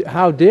 how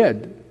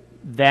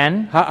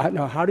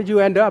did you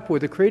end up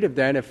with accretive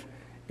then if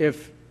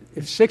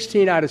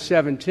 16 out of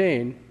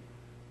 17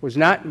 was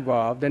not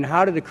involved, then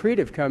how did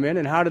accretive come in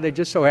and how did they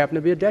just so happen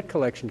to be a debt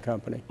collection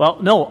company? Well,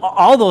 no,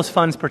 all those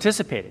funds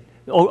participated.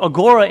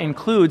 Agora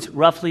includes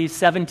roughly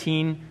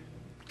 17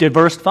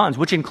 diverse funds,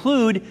 which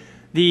include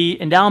the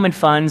endowment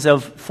funds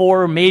of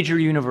 4 major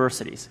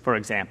universities, for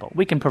example.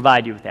 We can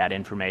provide you with that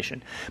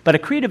information. But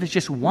accretive is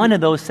just one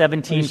of those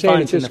 17 funds in the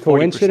 40%. It's just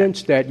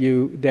coincidence that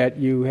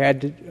you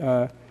had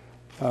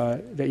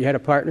a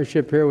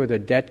partnership here with a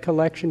debt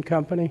collection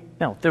company?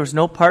 No, there was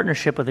no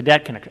partnership with a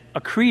debt collection.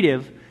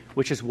 Accretive,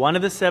 which is one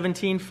of the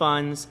 17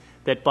 funds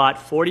that bought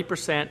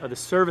 40% of the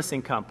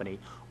servicing company,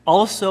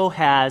 also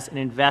has an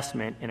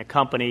investment in a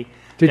company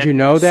Did you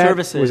know that?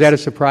 Services. Was that a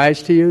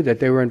surprise to you that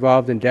they were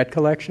involved in debt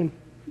collection?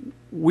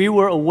 We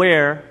were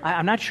aware.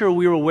 I'm not sure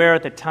we were aware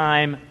at the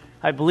time.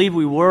 I believe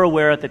we were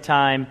aware at the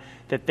time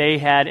that they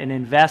had an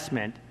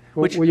investment.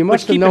 Which, well, you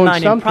must have keep known in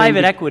mind, something.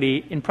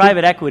 In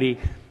private equity,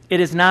 it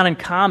is not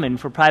uncommon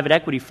for private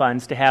equity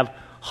funds to have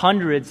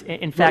hundreds,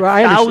 in fact,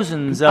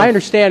 thousands of I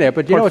understand that,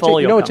 but you know what's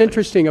companies.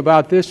 interesting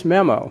about this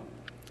memo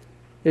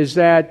is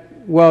that,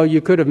 well, you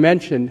could have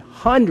mentioned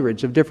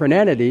hundreds of different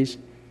entities.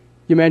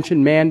 You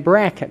mentioned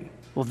Mann-Bracken.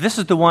 Well, this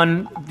is the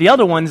one. The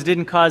other ones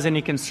didn't cause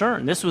any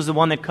concern. This was the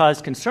one that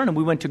caused concern, and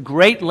we went to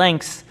great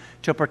lengths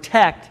to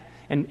protect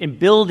and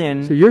build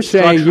in. So you're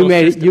saying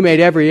you made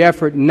every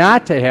effort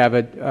not to have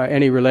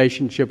any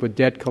relationship with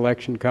debt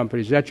collection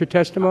companies. Is that your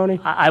testimony?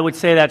 I would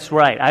say that's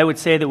right. I would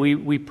say that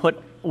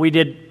we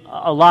did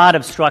a lot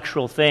of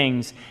structural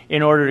things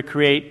in order to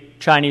create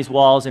Chinese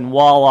walls and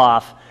wall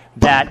off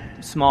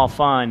that small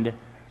fund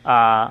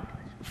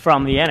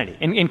from the entity,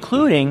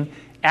 including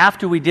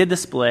after we did the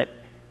split,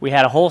 we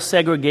had a whole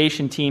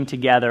segregation team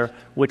together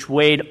which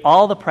weighed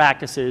all the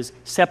practices,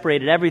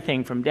 separated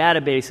everything from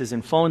databases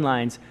and phone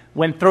lines,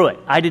 went through it.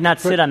 I did not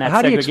sit on that segregation.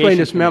 How do you explain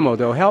this memo,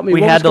 though? Help me.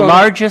 We had the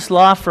largest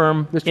law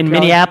firm in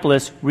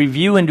Minneapolis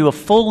review and do a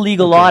full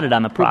legal audit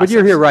on the process. But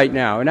you're here right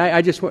now, and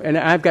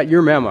I've got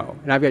your memo,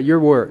 and I've got your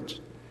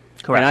words.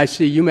 Correct. And I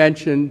see you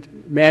mentioned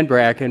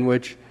Manbracken,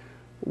 which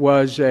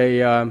was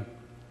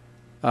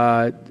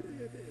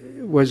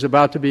was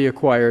about to be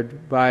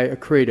acquired by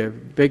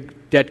Accretive, big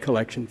debt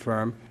collection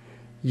firm.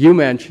 You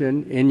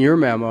mentioned in your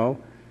memo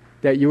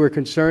that you were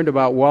concerned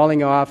about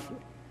walling any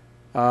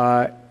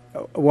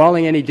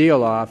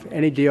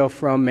deal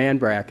from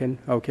Manbracken.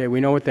 Okay, we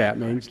know what that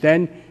means.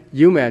 Then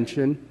you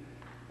mentioned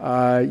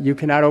you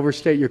cannot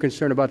overstate your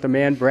concern about the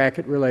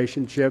Manbracken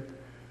relationship,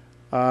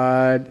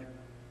 and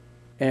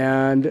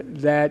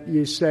that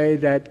you say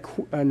that,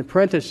 in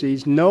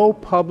parentheses, no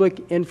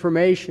public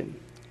information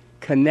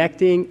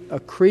connecting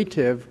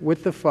Accretive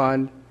with the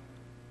fund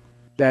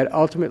that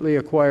ultimately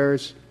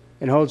acquires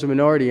and holds a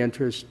minority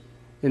interest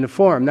in the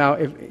firm. Now,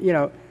 if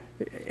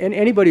and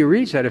anybody who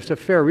reads that, if it's a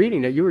fair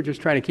reading, that you were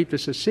just trying to keep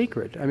this a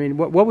secret. I mean,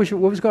 what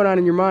was going on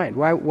in your mind?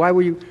 Why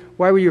were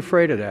you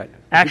afraid of that?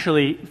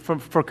 Actually,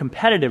 for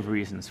competitive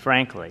reasons,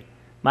 frankly,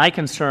 my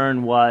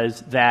concern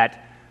was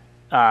that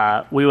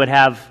we would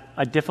have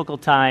a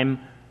difficult time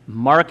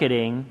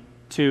marketing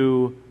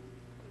to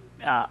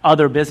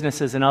other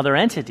businesses and other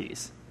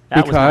entities.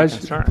 That was my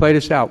concern. Play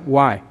this out.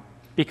 Why?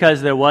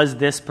 Because there was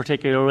this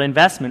particular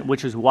investment,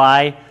 which is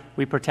why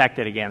we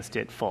protected against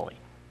it fully.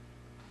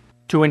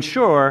 To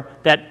ensure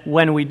that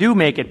when we do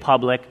make it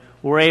public,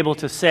 we're able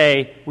to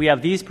say we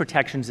have these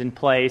protections in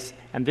place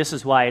and this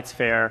is why it's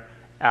fair,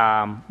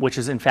 which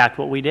is in fact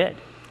what we did.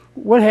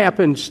 What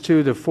happens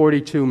to the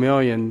 $42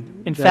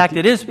 million? In fact,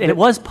 it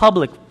was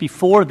public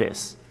before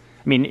this.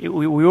 I mean,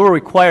 we were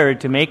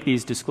required to make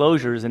these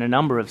disclosures in a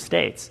number of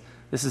states.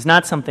 This is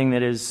not something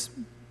that is,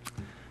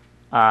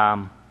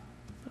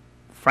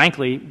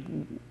 frankly,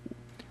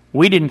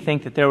 we didn't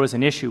think that there was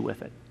an issue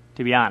with it,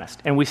 to be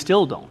honest, and we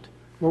still don't.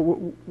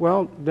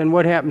 Well, then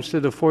what happens to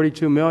the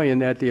 $42 million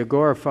that the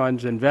Agora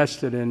funds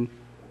invested in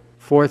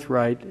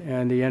Forthright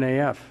and the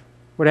NAF?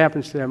 What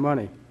happens to that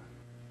money?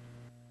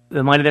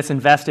 The money that's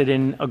invested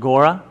in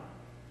Agora?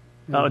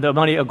 The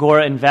money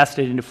Agora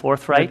invested into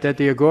Forthright? That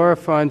the Agora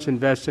funds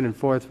invested in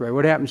Forthright.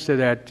 What happens to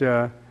that?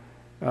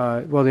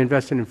 Well, they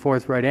invested in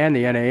Forthright and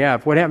the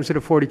NAF. What happens to the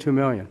 $42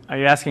 million? Are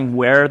you asking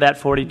where that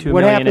 $42 million is?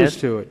 What happens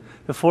to it?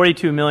 The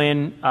 $42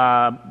 million,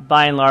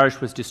 by and large,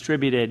 was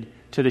distributed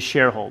to the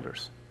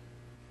shareholders.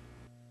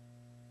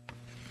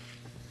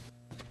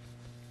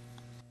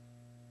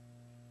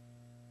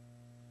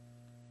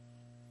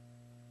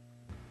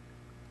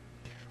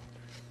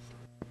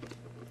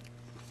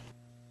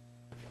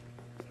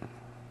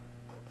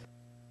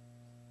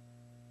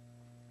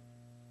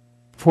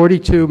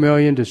 $42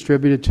 million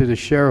distributed to the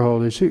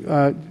shareholders. Who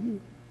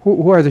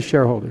are the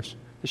shareholders?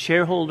 The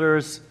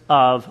shareholders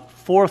of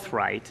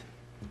Forthright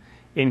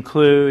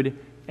include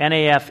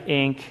NAF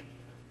Inc.,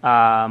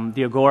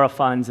 the Agora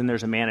funds, and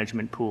there's a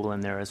management pool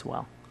in there as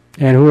well.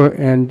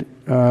 And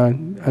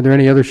are there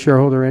any other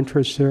shareholder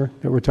interests here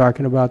that we're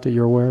talking about that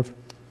you're aware of?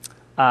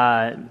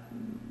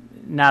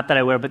 Not that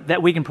I'm aware, but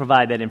that we can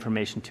provide that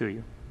information to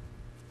you.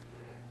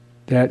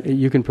 That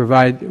you can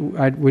provide.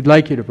 I would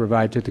like you to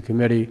provide to the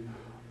committee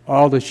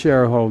all the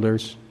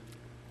shareholders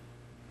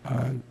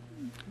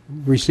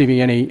receiving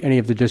any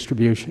of the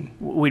distribution.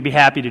 We'd be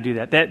happy to do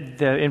that.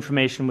 The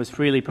information was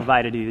freely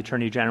provided to the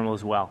Attorney General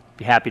as well.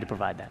 Be happy to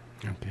provide that.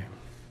 Okay.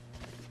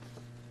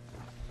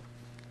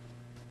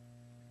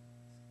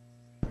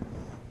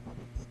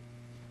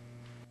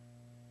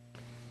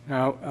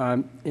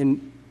 Now,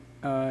 in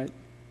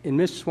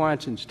Ms.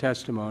 Swanson's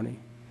testimony,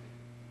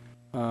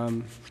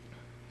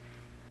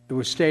 it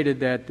was stated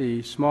that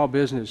the Small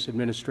Business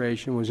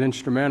Administration was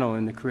instrumental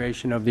in the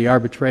creation of the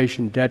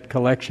arbitration debt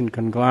collection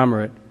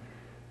conglomerate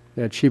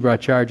that she brought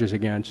charges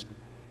against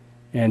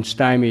and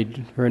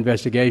stymied her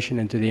investigation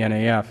into the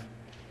NAF.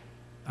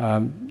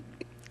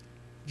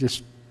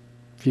 Just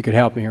if you could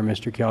help me here,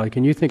 Mr. Kelly,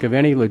 can you think of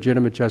any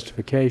legitimate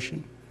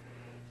justification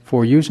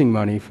for using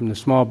money from the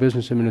Small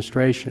Business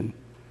Administration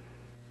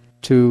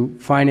to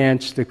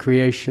finance the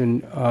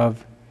creation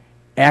of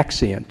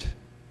Axient,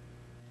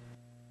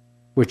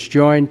 which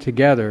joined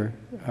together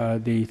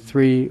the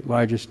three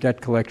largest debt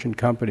collection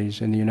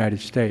companies in the United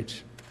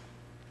States?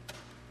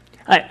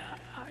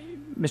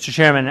 Mr.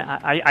 Chairman,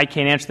 I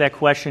can't answer that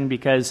question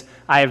because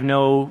I have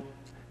no.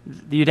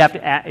 You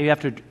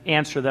have to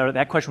answer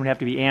that question would have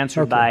to be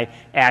answered by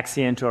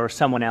Axient or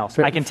someone else.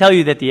 I can tell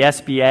you that the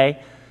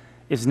SBA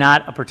is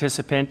not a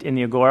participant in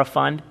the Agora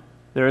Fund.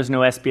 There is no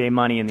SBA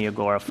money in the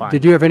Agora Fund.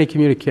 Did you have any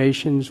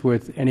communications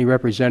with any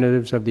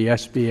representatives of the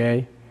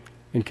SBA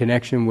in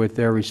connection with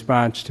their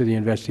response to the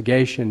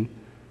investigation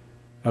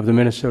of the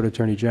Minnesota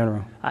Attorney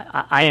General?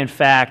 I in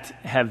fact,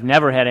 have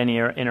never had any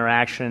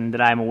interaction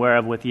that I'm aware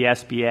of with the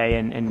SBA,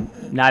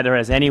 and neither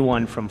has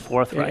anyone from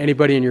Forthright.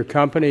 Anybody in your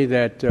company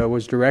that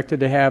was directed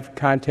to have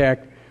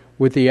contact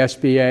with the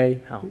SBA?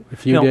 No.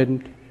 If you No.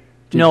 didn't?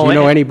 Do No, you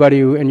know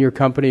anybody in your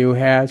company who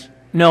has?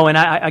 No, and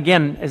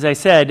again, as I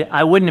said,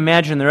 I wouldn't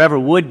imagine there ever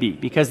would be,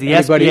 because the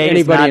SBA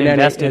is not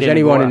invested in Has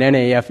anyone Agora. in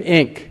NAF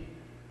Inc.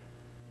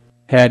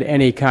 had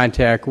any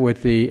contact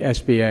with the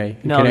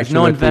SBA? No, there's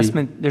no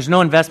investment. There's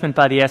no investment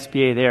by the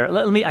SBA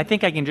there. I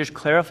think I can just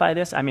clarify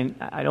this. I mean,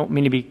 I don't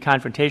mean to be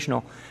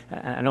confrontational.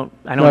 I don't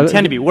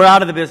intend to be. We're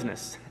out of the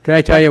business. Can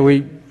I tell you,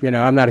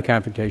 I'm not a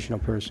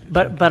confrontational person.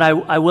 But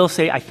I will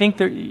say, I think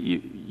that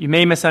you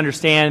may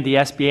misunderstand the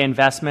SBA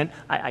investment.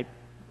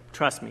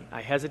 Trust me,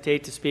 I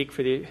hesitate to speak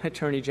for the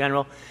Attorney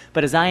General,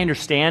 but as I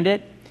understand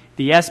it,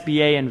 the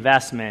SBA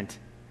investment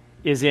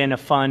is in a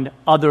fund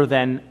other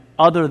than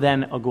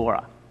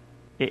Agora.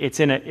 It's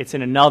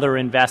in another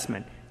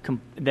investment.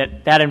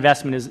 That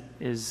investment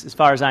is, as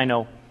far as I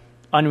know,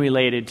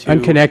 unrelated to...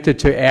 Unconnected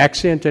to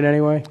Accent in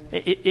any way?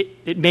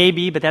 It may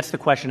be, but that's the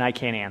question I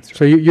can't answer.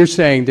 So you're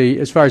saying,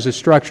 as far as the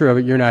structure of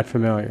it, you're not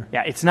familiar?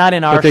 Yeah, it's not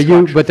in our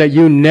structure. But that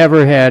you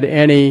never had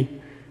any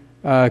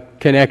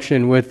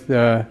connection with...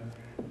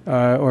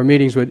 or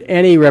meetings with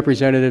any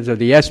representatives of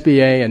the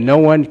SBA, and no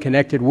one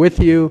connected with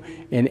you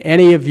in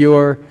any of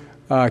your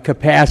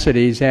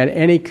capacities had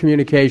any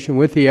communication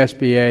with the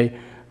SBA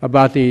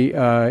about the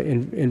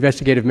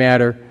investigative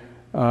matter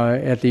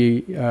at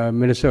the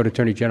Minnesota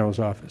Attorney General's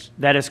office.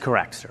 That is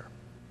correct, sir.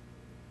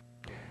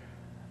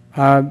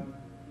 I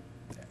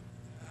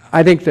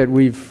think that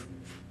we've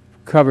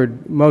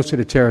covered most of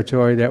the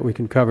territory that we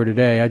can cover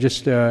today.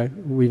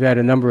 We've had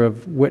a number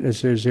of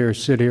witnesses here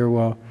sit here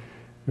while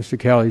Mr.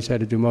 Kelly's had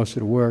to do most of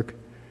the work.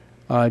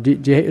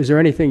 Is there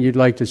anything you'd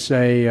like to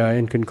say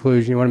in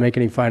conclusion? You want to make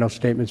any final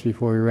statements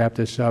before we wrap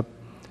this up?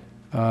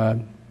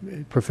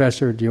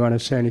 Professor, do you want to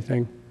say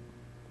anything?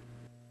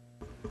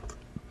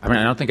 I mean,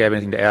 I don't think I have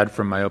anything to add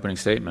from my opening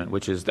statement,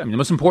 which is, the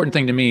most important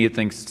thing to me, it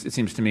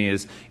seems to me,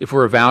 is if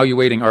we're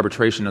evaluating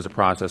arbitration as a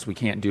process, we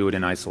can't do it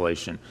in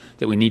isolation,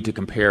 that we need to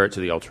compare it to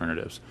the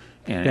alternatives.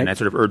 And I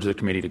sort of urge the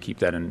committee to keep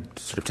that and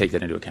sort of take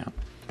that into account.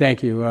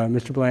 Thank you.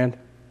 Mr. Bland?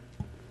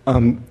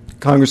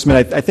 Congressman,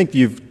 I think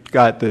you've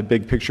got the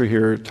big picture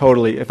here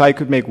totally. If I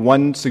could make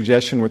one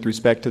suggestion with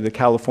respect to the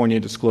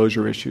California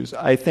disclosure issues,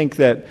 I think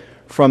that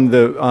from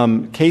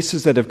the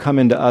cases that have come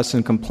into us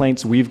and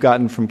complaints we've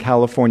gotten from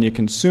California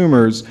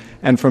consumers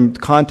and from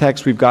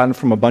contacts we've gotten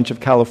from a bunch of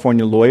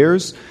California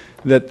lawyers,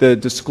 that the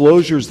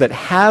disclosures that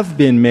have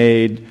been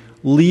made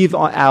leave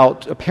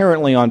out,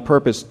 apparently on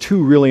purpose,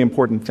 two really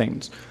important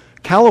things.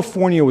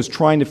 California was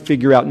trying to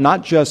figure out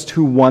not just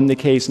who won the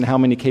case and how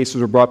many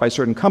cases were brought by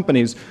certain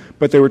companies,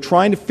 but they were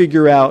trying to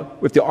figure out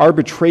if the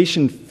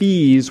arbitration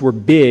fees were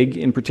big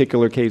in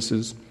particular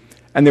cases,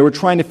 and they were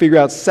trying to figure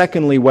out,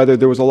 secondly, whether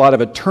there was a lot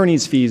of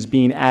attorney's fees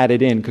being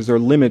added in, because there are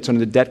limits under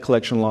the debt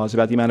collection laws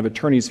about the amount of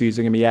attorney's fees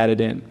that can be added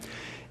in.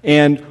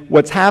 And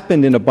what's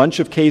happened in a bunch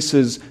of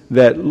cases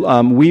that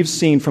we've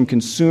seen from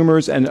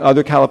consumers and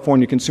other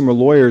California consumer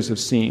lawyers have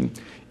seen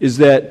is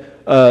that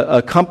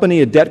a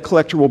company, a debt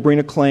collector, will bring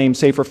a claim,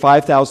 say, for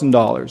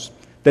 $5,000.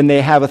 Then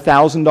they have a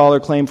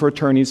 $1,000 claim for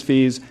attorney's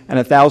fees and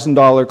a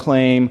 $1,000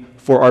 claim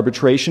for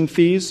arbitration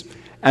fees.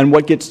 And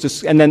what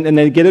gets and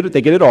they get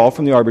it all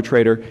from the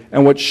arbitrator.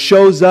 And what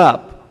shows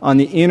up on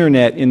the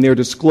internet in their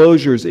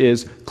disclosures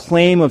is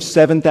claim of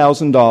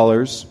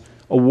 $7,000,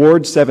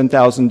 award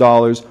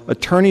 $7,000,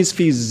 attorney's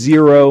fees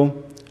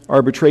 0,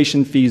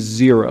 arbitration fees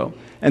 0.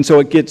 And so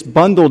it gets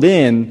bundled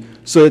in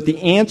so that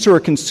the answer a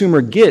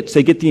consumer gets,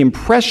 they get the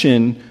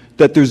impression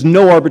that there's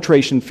no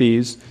arbitration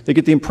fees, they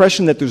get the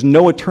impression that there's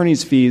no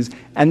attorney's fees,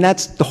 and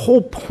that's the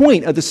whole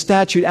point of the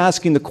statute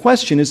asking the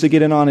question, is to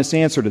get an honest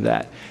answer to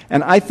that.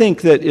 And I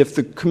think that if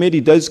the committee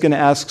does going to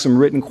ask some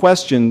written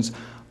questions,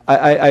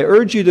 I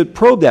urge you to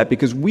probe that,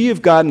 because we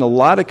have gotten a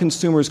lot of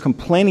consumers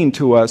complaining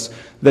to us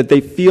that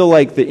they feel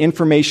like the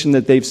information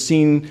that they've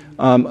seen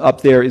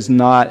up there is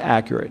not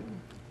accurate.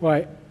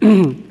 Well,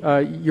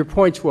 your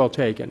point's well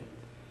taken,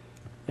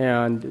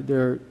 and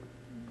there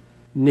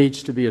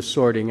needs to be a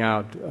sorting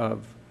out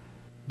of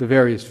the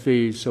various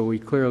fees so we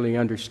clearly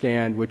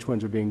understand which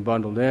ones are being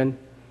bundled in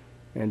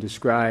and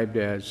described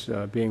as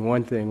being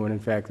one thing when in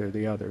fact they're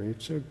the other.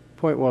 It's a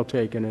point well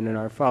taken, and in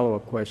our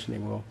follow-up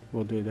questioning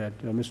we'll do that.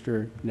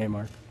 Mr.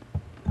 Neymar.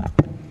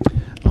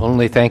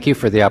 Only thank you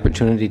for the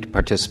opportunity to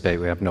participate.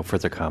 We have no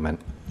further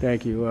comment.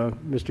 Thank you.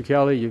 Mr.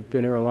 Kelly, you've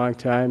been here a long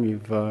time.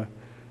 You've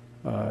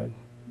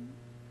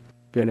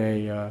been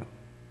a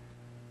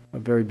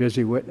very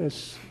busy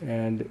witness,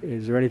 and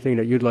is there anything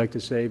that you'd like to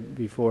say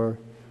before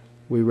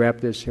we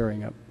wrap this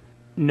hearing up?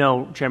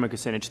 No, Chairman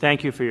Kucinich.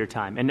 Thank you for your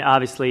time. And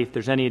obviously, if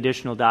there's any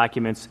additional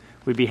documents,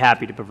 we'd be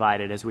happy to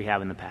provide it as we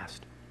have in the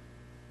past.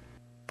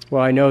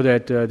 Well, I know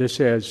that this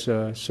has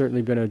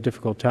certainly been a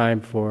difficult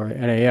time for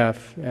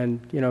NAF, and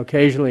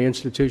occasionally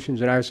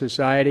institutions in our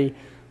society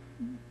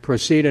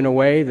proceed in a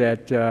way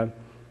that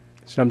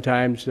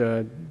sometimes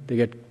they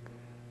get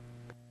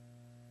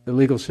the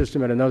legal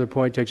system at another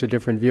point takes a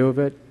different view of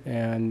it,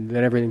 and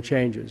then everything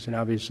changes. And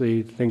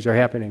obviously, things are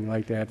happening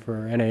like that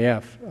for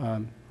NAF.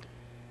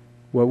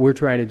 What we're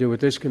trying to do with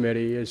this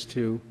committee is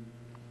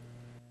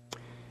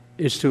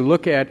is to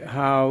look at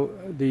how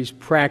these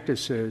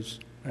practices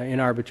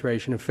in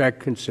arbitration affect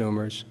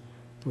consumers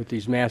with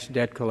these mass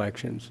debt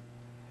collections.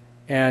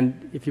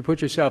 And if you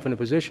put yourself in the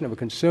position of a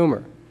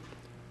consumer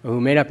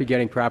who may not be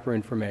getting proper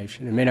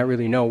information and may not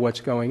really know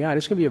what's going on,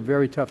 it's going to be a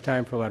very tough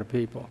time for a lot of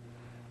people.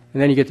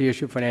 And then you get the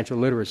issue of financial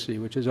literacy,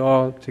 which is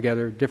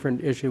altogether a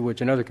different issue, which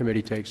another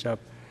committee takes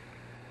up.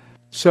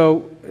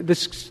 So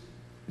this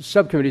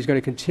subcommittee is going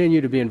to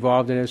continue to be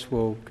involved in this.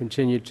 We'll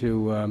continue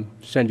to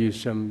send you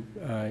some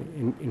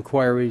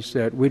inquiries.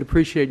 That we'd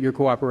appreciate your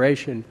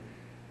cooperation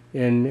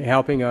in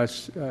helping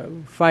us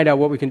find out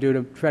what we can do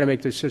to try to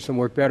make this system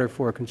work better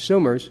for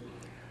consumers.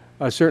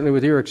 Certainly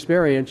with your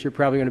experience, you're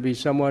probably going to be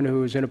someone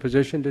who is in a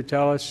position to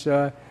tell us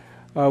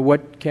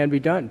what can be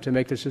done to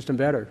make the system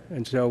better.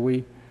 And so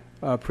we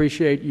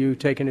appreciate you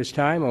taking this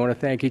time. I want to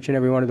thank each and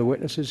every one of the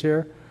witnesses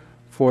here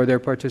for their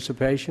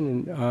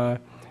participation.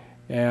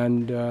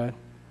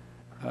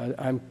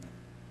 I'm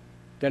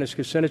Dennis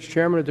Kucinich,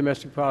 Chairman of the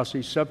Domestic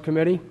Policy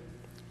Subcommittee.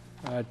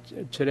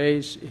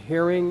 Today's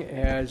hearing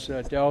has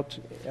dealt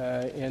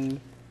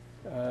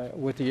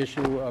with the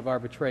issue of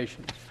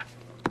arbitration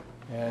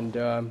and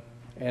the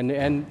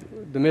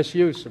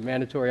misuse of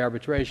mandatory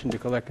arbitration to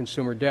collect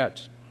consumer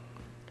debts.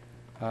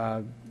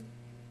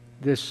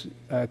 This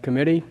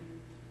committee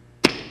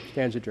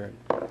stands adjourned.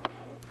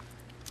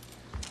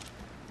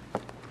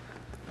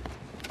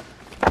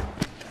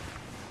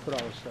 Put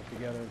all this stuff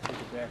together and take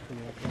it back from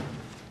the